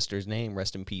 And his sister's name,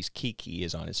 rest in peace, Kiki,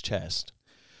 is on his chest.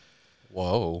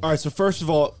 Whoa. All right, so first of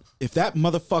all, if that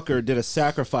motherfucker did a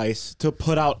sacrifice to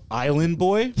put out Island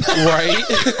Boy, Right?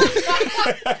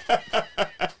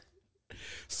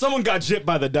 someone got gypped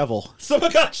by the devil.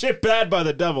 Someone got gypped bad by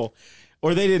the devil.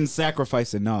 Or they didn't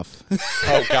sacrifice enough.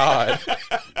 Oh, God.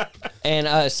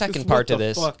 And second part to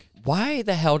this, why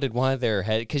the hell did one of their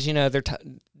head, because, you know, they're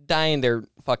dyeing their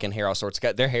fucking hair all sorts.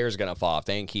 Their hair is going to fall off.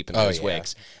 They ain't keeping those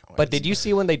wigs. But did you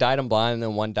see when they dyed him blonde and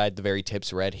then one dyed the very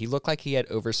tips red? He looked like he had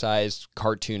oversized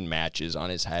cartoon matches on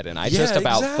his head. And I just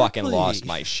about fucking lost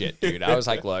my shit, dude. I was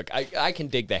like, look, I can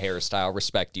dig the hairstyle,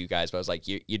 respect you guys. But I was like,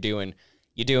 you're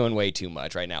doing way too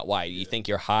much right now. Why? You think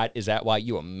you're hot? Is that why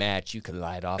you a match? You can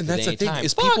light off And at that's any the thing, time.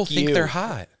 is Fuck people think you. they're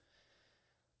hot.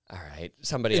 All right,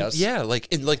 somebody else. Yeah,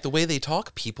 like in like the way they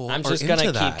talk, people I'm are just into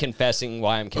gonna that. keep confessing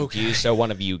why I'm confused. Okay. So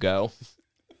one of you go.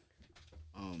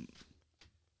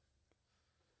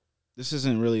 This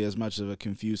isn't really as much of a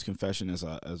confused confession as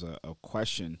a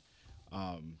question.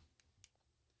 I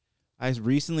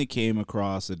recently came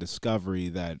across a discovery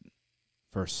that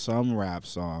for some rap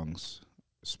songs,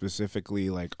 specifically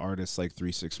like artists like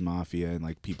 3 6 Mafia and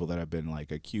like people that have been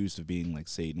like accused of being like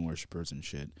Satan worshipers and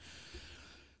shit,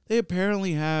 they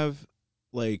apparently have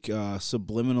like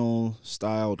subliminal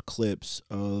styled clips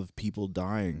of people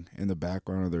dying in the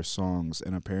background of their songs,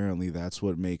 and apparently that's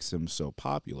what makes them so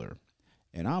popular.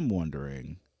 And I'm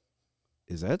wondering,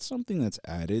 Is that something that's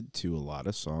added to a lot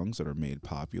of songs that are made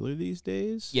popular these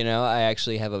days? You know, I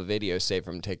actually have a video saved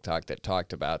from TikTok that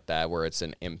talked about that, where it's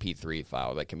an MP3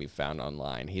 file that can be found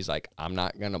online. He's like, I'm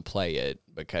not going to play it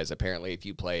because apparently if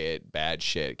you play it, bad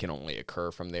shit can only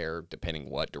occur from there depending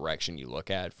what direction you look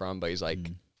at it from. But he's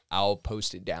like, I'll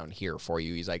post it down here for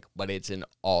you. He's like, but it's in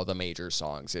all the major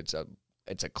songs. It's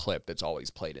a clip that's always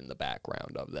played in the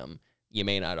background of them. You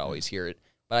may not always hear it,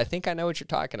 but I think I know what you're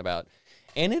talking about.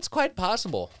 And it's quite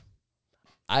possible.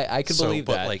 I could believe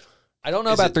that. Like, I don't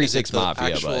know about 3 6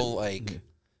 Mafia, actual, like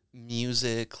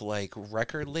music, like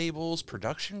record labels,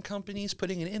 production companies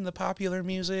putting it in the popular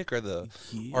music, or the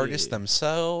artists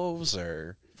themselves,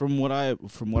 or from what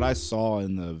I saw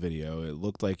in the video, it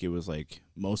looked like it was like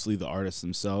mostly the artists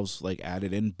themselves like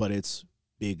added in, but it's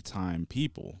big time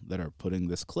people that are putting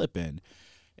this clip in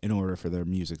order for their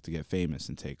music to get famous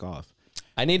and take off.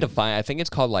 I need to find. I think it's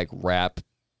called like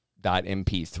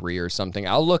rap.mp3 or something.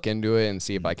 I'll look into it and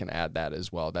see if I can add that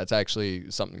as well. That's actually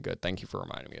something good. Thank you for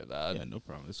reminding me of that. Yeah, no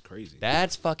problem. It's crazy.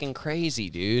 That's fucking crazy,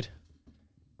 dude.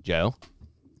 Joe?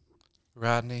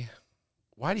 Rodney,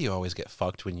 why do you always get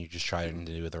fucked when you just try to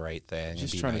do the right thing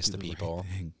and be nice to people?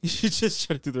 You should just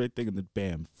try to do the right thing and then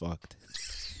bam, fucked.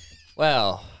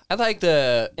 Well, I'd like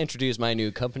to introduce my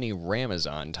new company,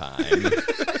 Ramazon Time.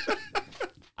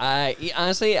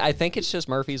 Honestly, I think it's just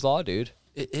Murphy's Law, dude.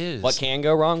 It is. What can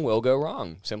go wrong will go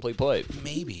wrong, simply put.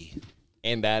 Maybe.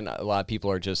 And then a lot of people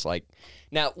are just like,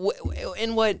 now,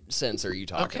 in what sense are you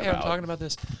talking about? I'm talking about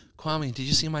this. Kwame, did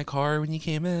you see my car when you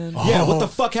came in? Yeah, what the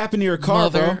fuck happened to your car,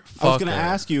 bro? I was going to Motherfucker.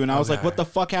 ask you, and I was like, what the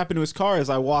fuck happened to his car as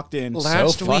I walked in?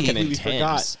 Last so week, fucking Completely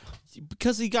intense. forgot.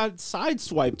 Because he got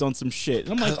sideswiped on some shit.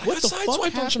 And I'm like, what the fuck sideswiped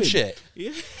happened? on some shit.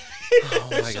 Yeah. Oh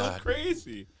my It's God. so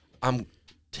crazy. I'm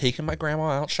taking my grandma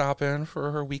out shopping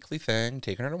for her weekly thing,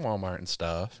 taking her to Walmart and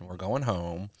stuff, and we're going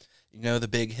home. You know the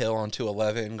big hill on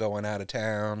 211 going out of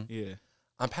town? Yeah.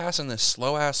 I'm passing this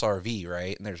slow-ass RV,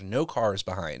 right? And there's no cars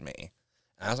behind me.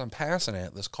 As I'm passing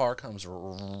it, this car comes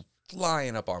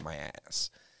flying up on my ass.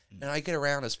 And I get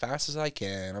around as fast as I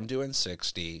can. I'm doing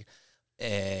 60.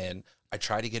 And I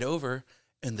try to get over,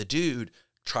 and the dude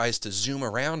tries to zoom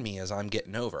around me as I'm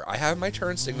getting over. I have my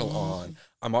turn signal on.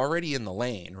 I'm already in the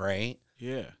lane, right?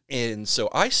 Yeah. And so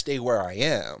I stay where I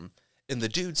am, and the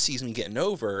dude sees me getting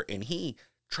over, and he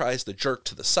tries to jerk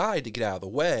to the side to get out of the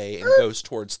way and goes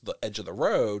towards the edge of the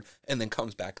road, and then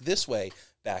comes back this way,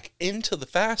 back into the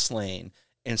fast lane,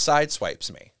 and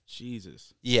sideswipes me.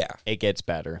 Jesus. Yeah. It gets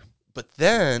better. But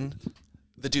then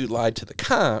the dude lied to the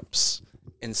cops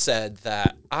and said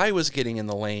that I was getting in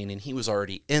the lane and he was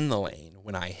already in the lane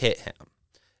when I hit him.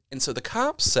 And so the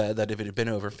cops said that if it had been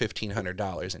over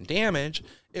 $1,500 in damage,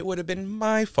 it would have been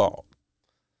my fault.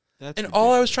 That's And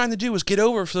all I was trying to do was get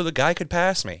over so the guy could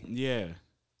pass me. Yeah.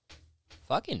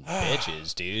 Fucking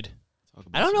bitches, dude.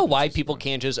 I don't know why people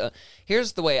can't just...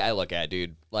 here's the way I look at it,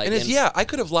 dude. Like, And yeah, I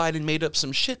could have lied and made up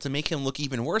some shit to make him look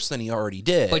even worse than he already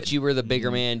did. But you were the bigger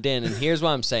man then, and here's what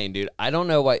I'm saying, dude. I don't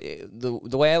know why...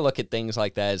 The way I look at things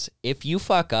like that is, if you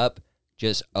fuck up,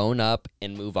 just own up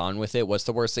and move on with it. What's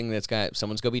the worst thing that's got...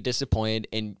 Someone's going to be disappointed,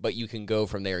 but you can go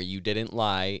from there. You didn't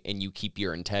lie, and you keep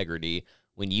your integrity.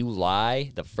 When you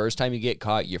lie, the first time you get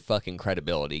caught, your fucking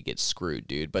credibility gets screwed,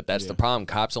 dude. But that's the problem.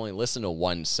 Cops only listen to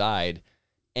one side.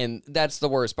 And that's the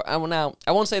worst part. Now,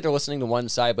 I won't say they're listening to one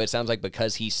side, but it sounds like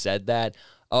because he said that,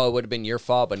 oh, it would have been your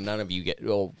fault, but none of you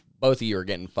both of you are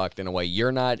getting fucked in a way.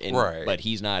 You're not, but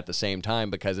he's not at the same time,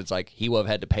 because it's like he will have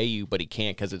had to pay you, but he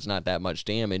can't because it's not that much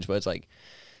damage. But it's like,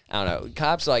 I don't know.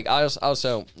 Cops, like,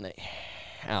 also,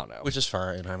 I don't know. Which is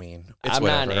fine. I mean, it's I'm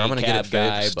whatever. not an I'm going to get it ACAB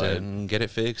guy, fixed but- and get it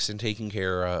fixed and taken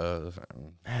care of.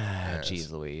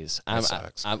 Jeez Louise.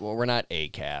 sucks. Well, we're not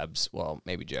ACABs. Well,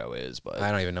 maybe Joe is, but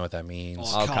I don't even know what that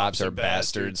means. all cops are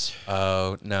bastards.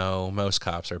 Oh, no. Most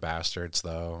cops are bastards,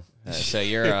 though. So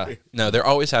you're No, there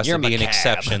always has You're to be an macabre.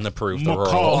 exception to prove the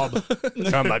rule.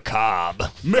 from a cob.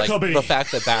 Like, the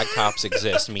fact that bad cops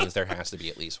exist means there has to be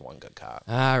at least one good cop.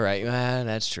 All right,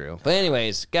 that's true. But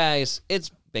anyways, guys, it's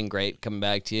been great coming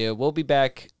back to you. We'll be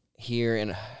back here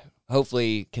and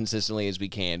hopefully consistently as we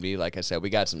can be. Like I said, we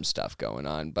got some stuff going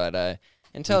on. But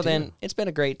until then, it's been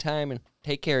a great time, and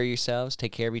take care of yourselves.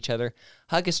 Take care of each other.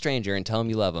 Hug a stranger and tell them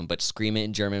you love them, but scream it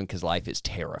in German because life is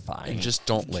terrifying. And just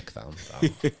don't lick them,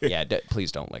 though. Yeah,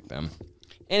 please don't lick them.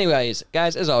 Anyways,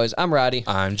 guys, as always, I'm Roddy.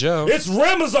 I'm Joe. It's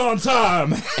Ramazon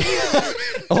time!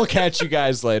 We'll catch you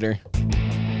guys later.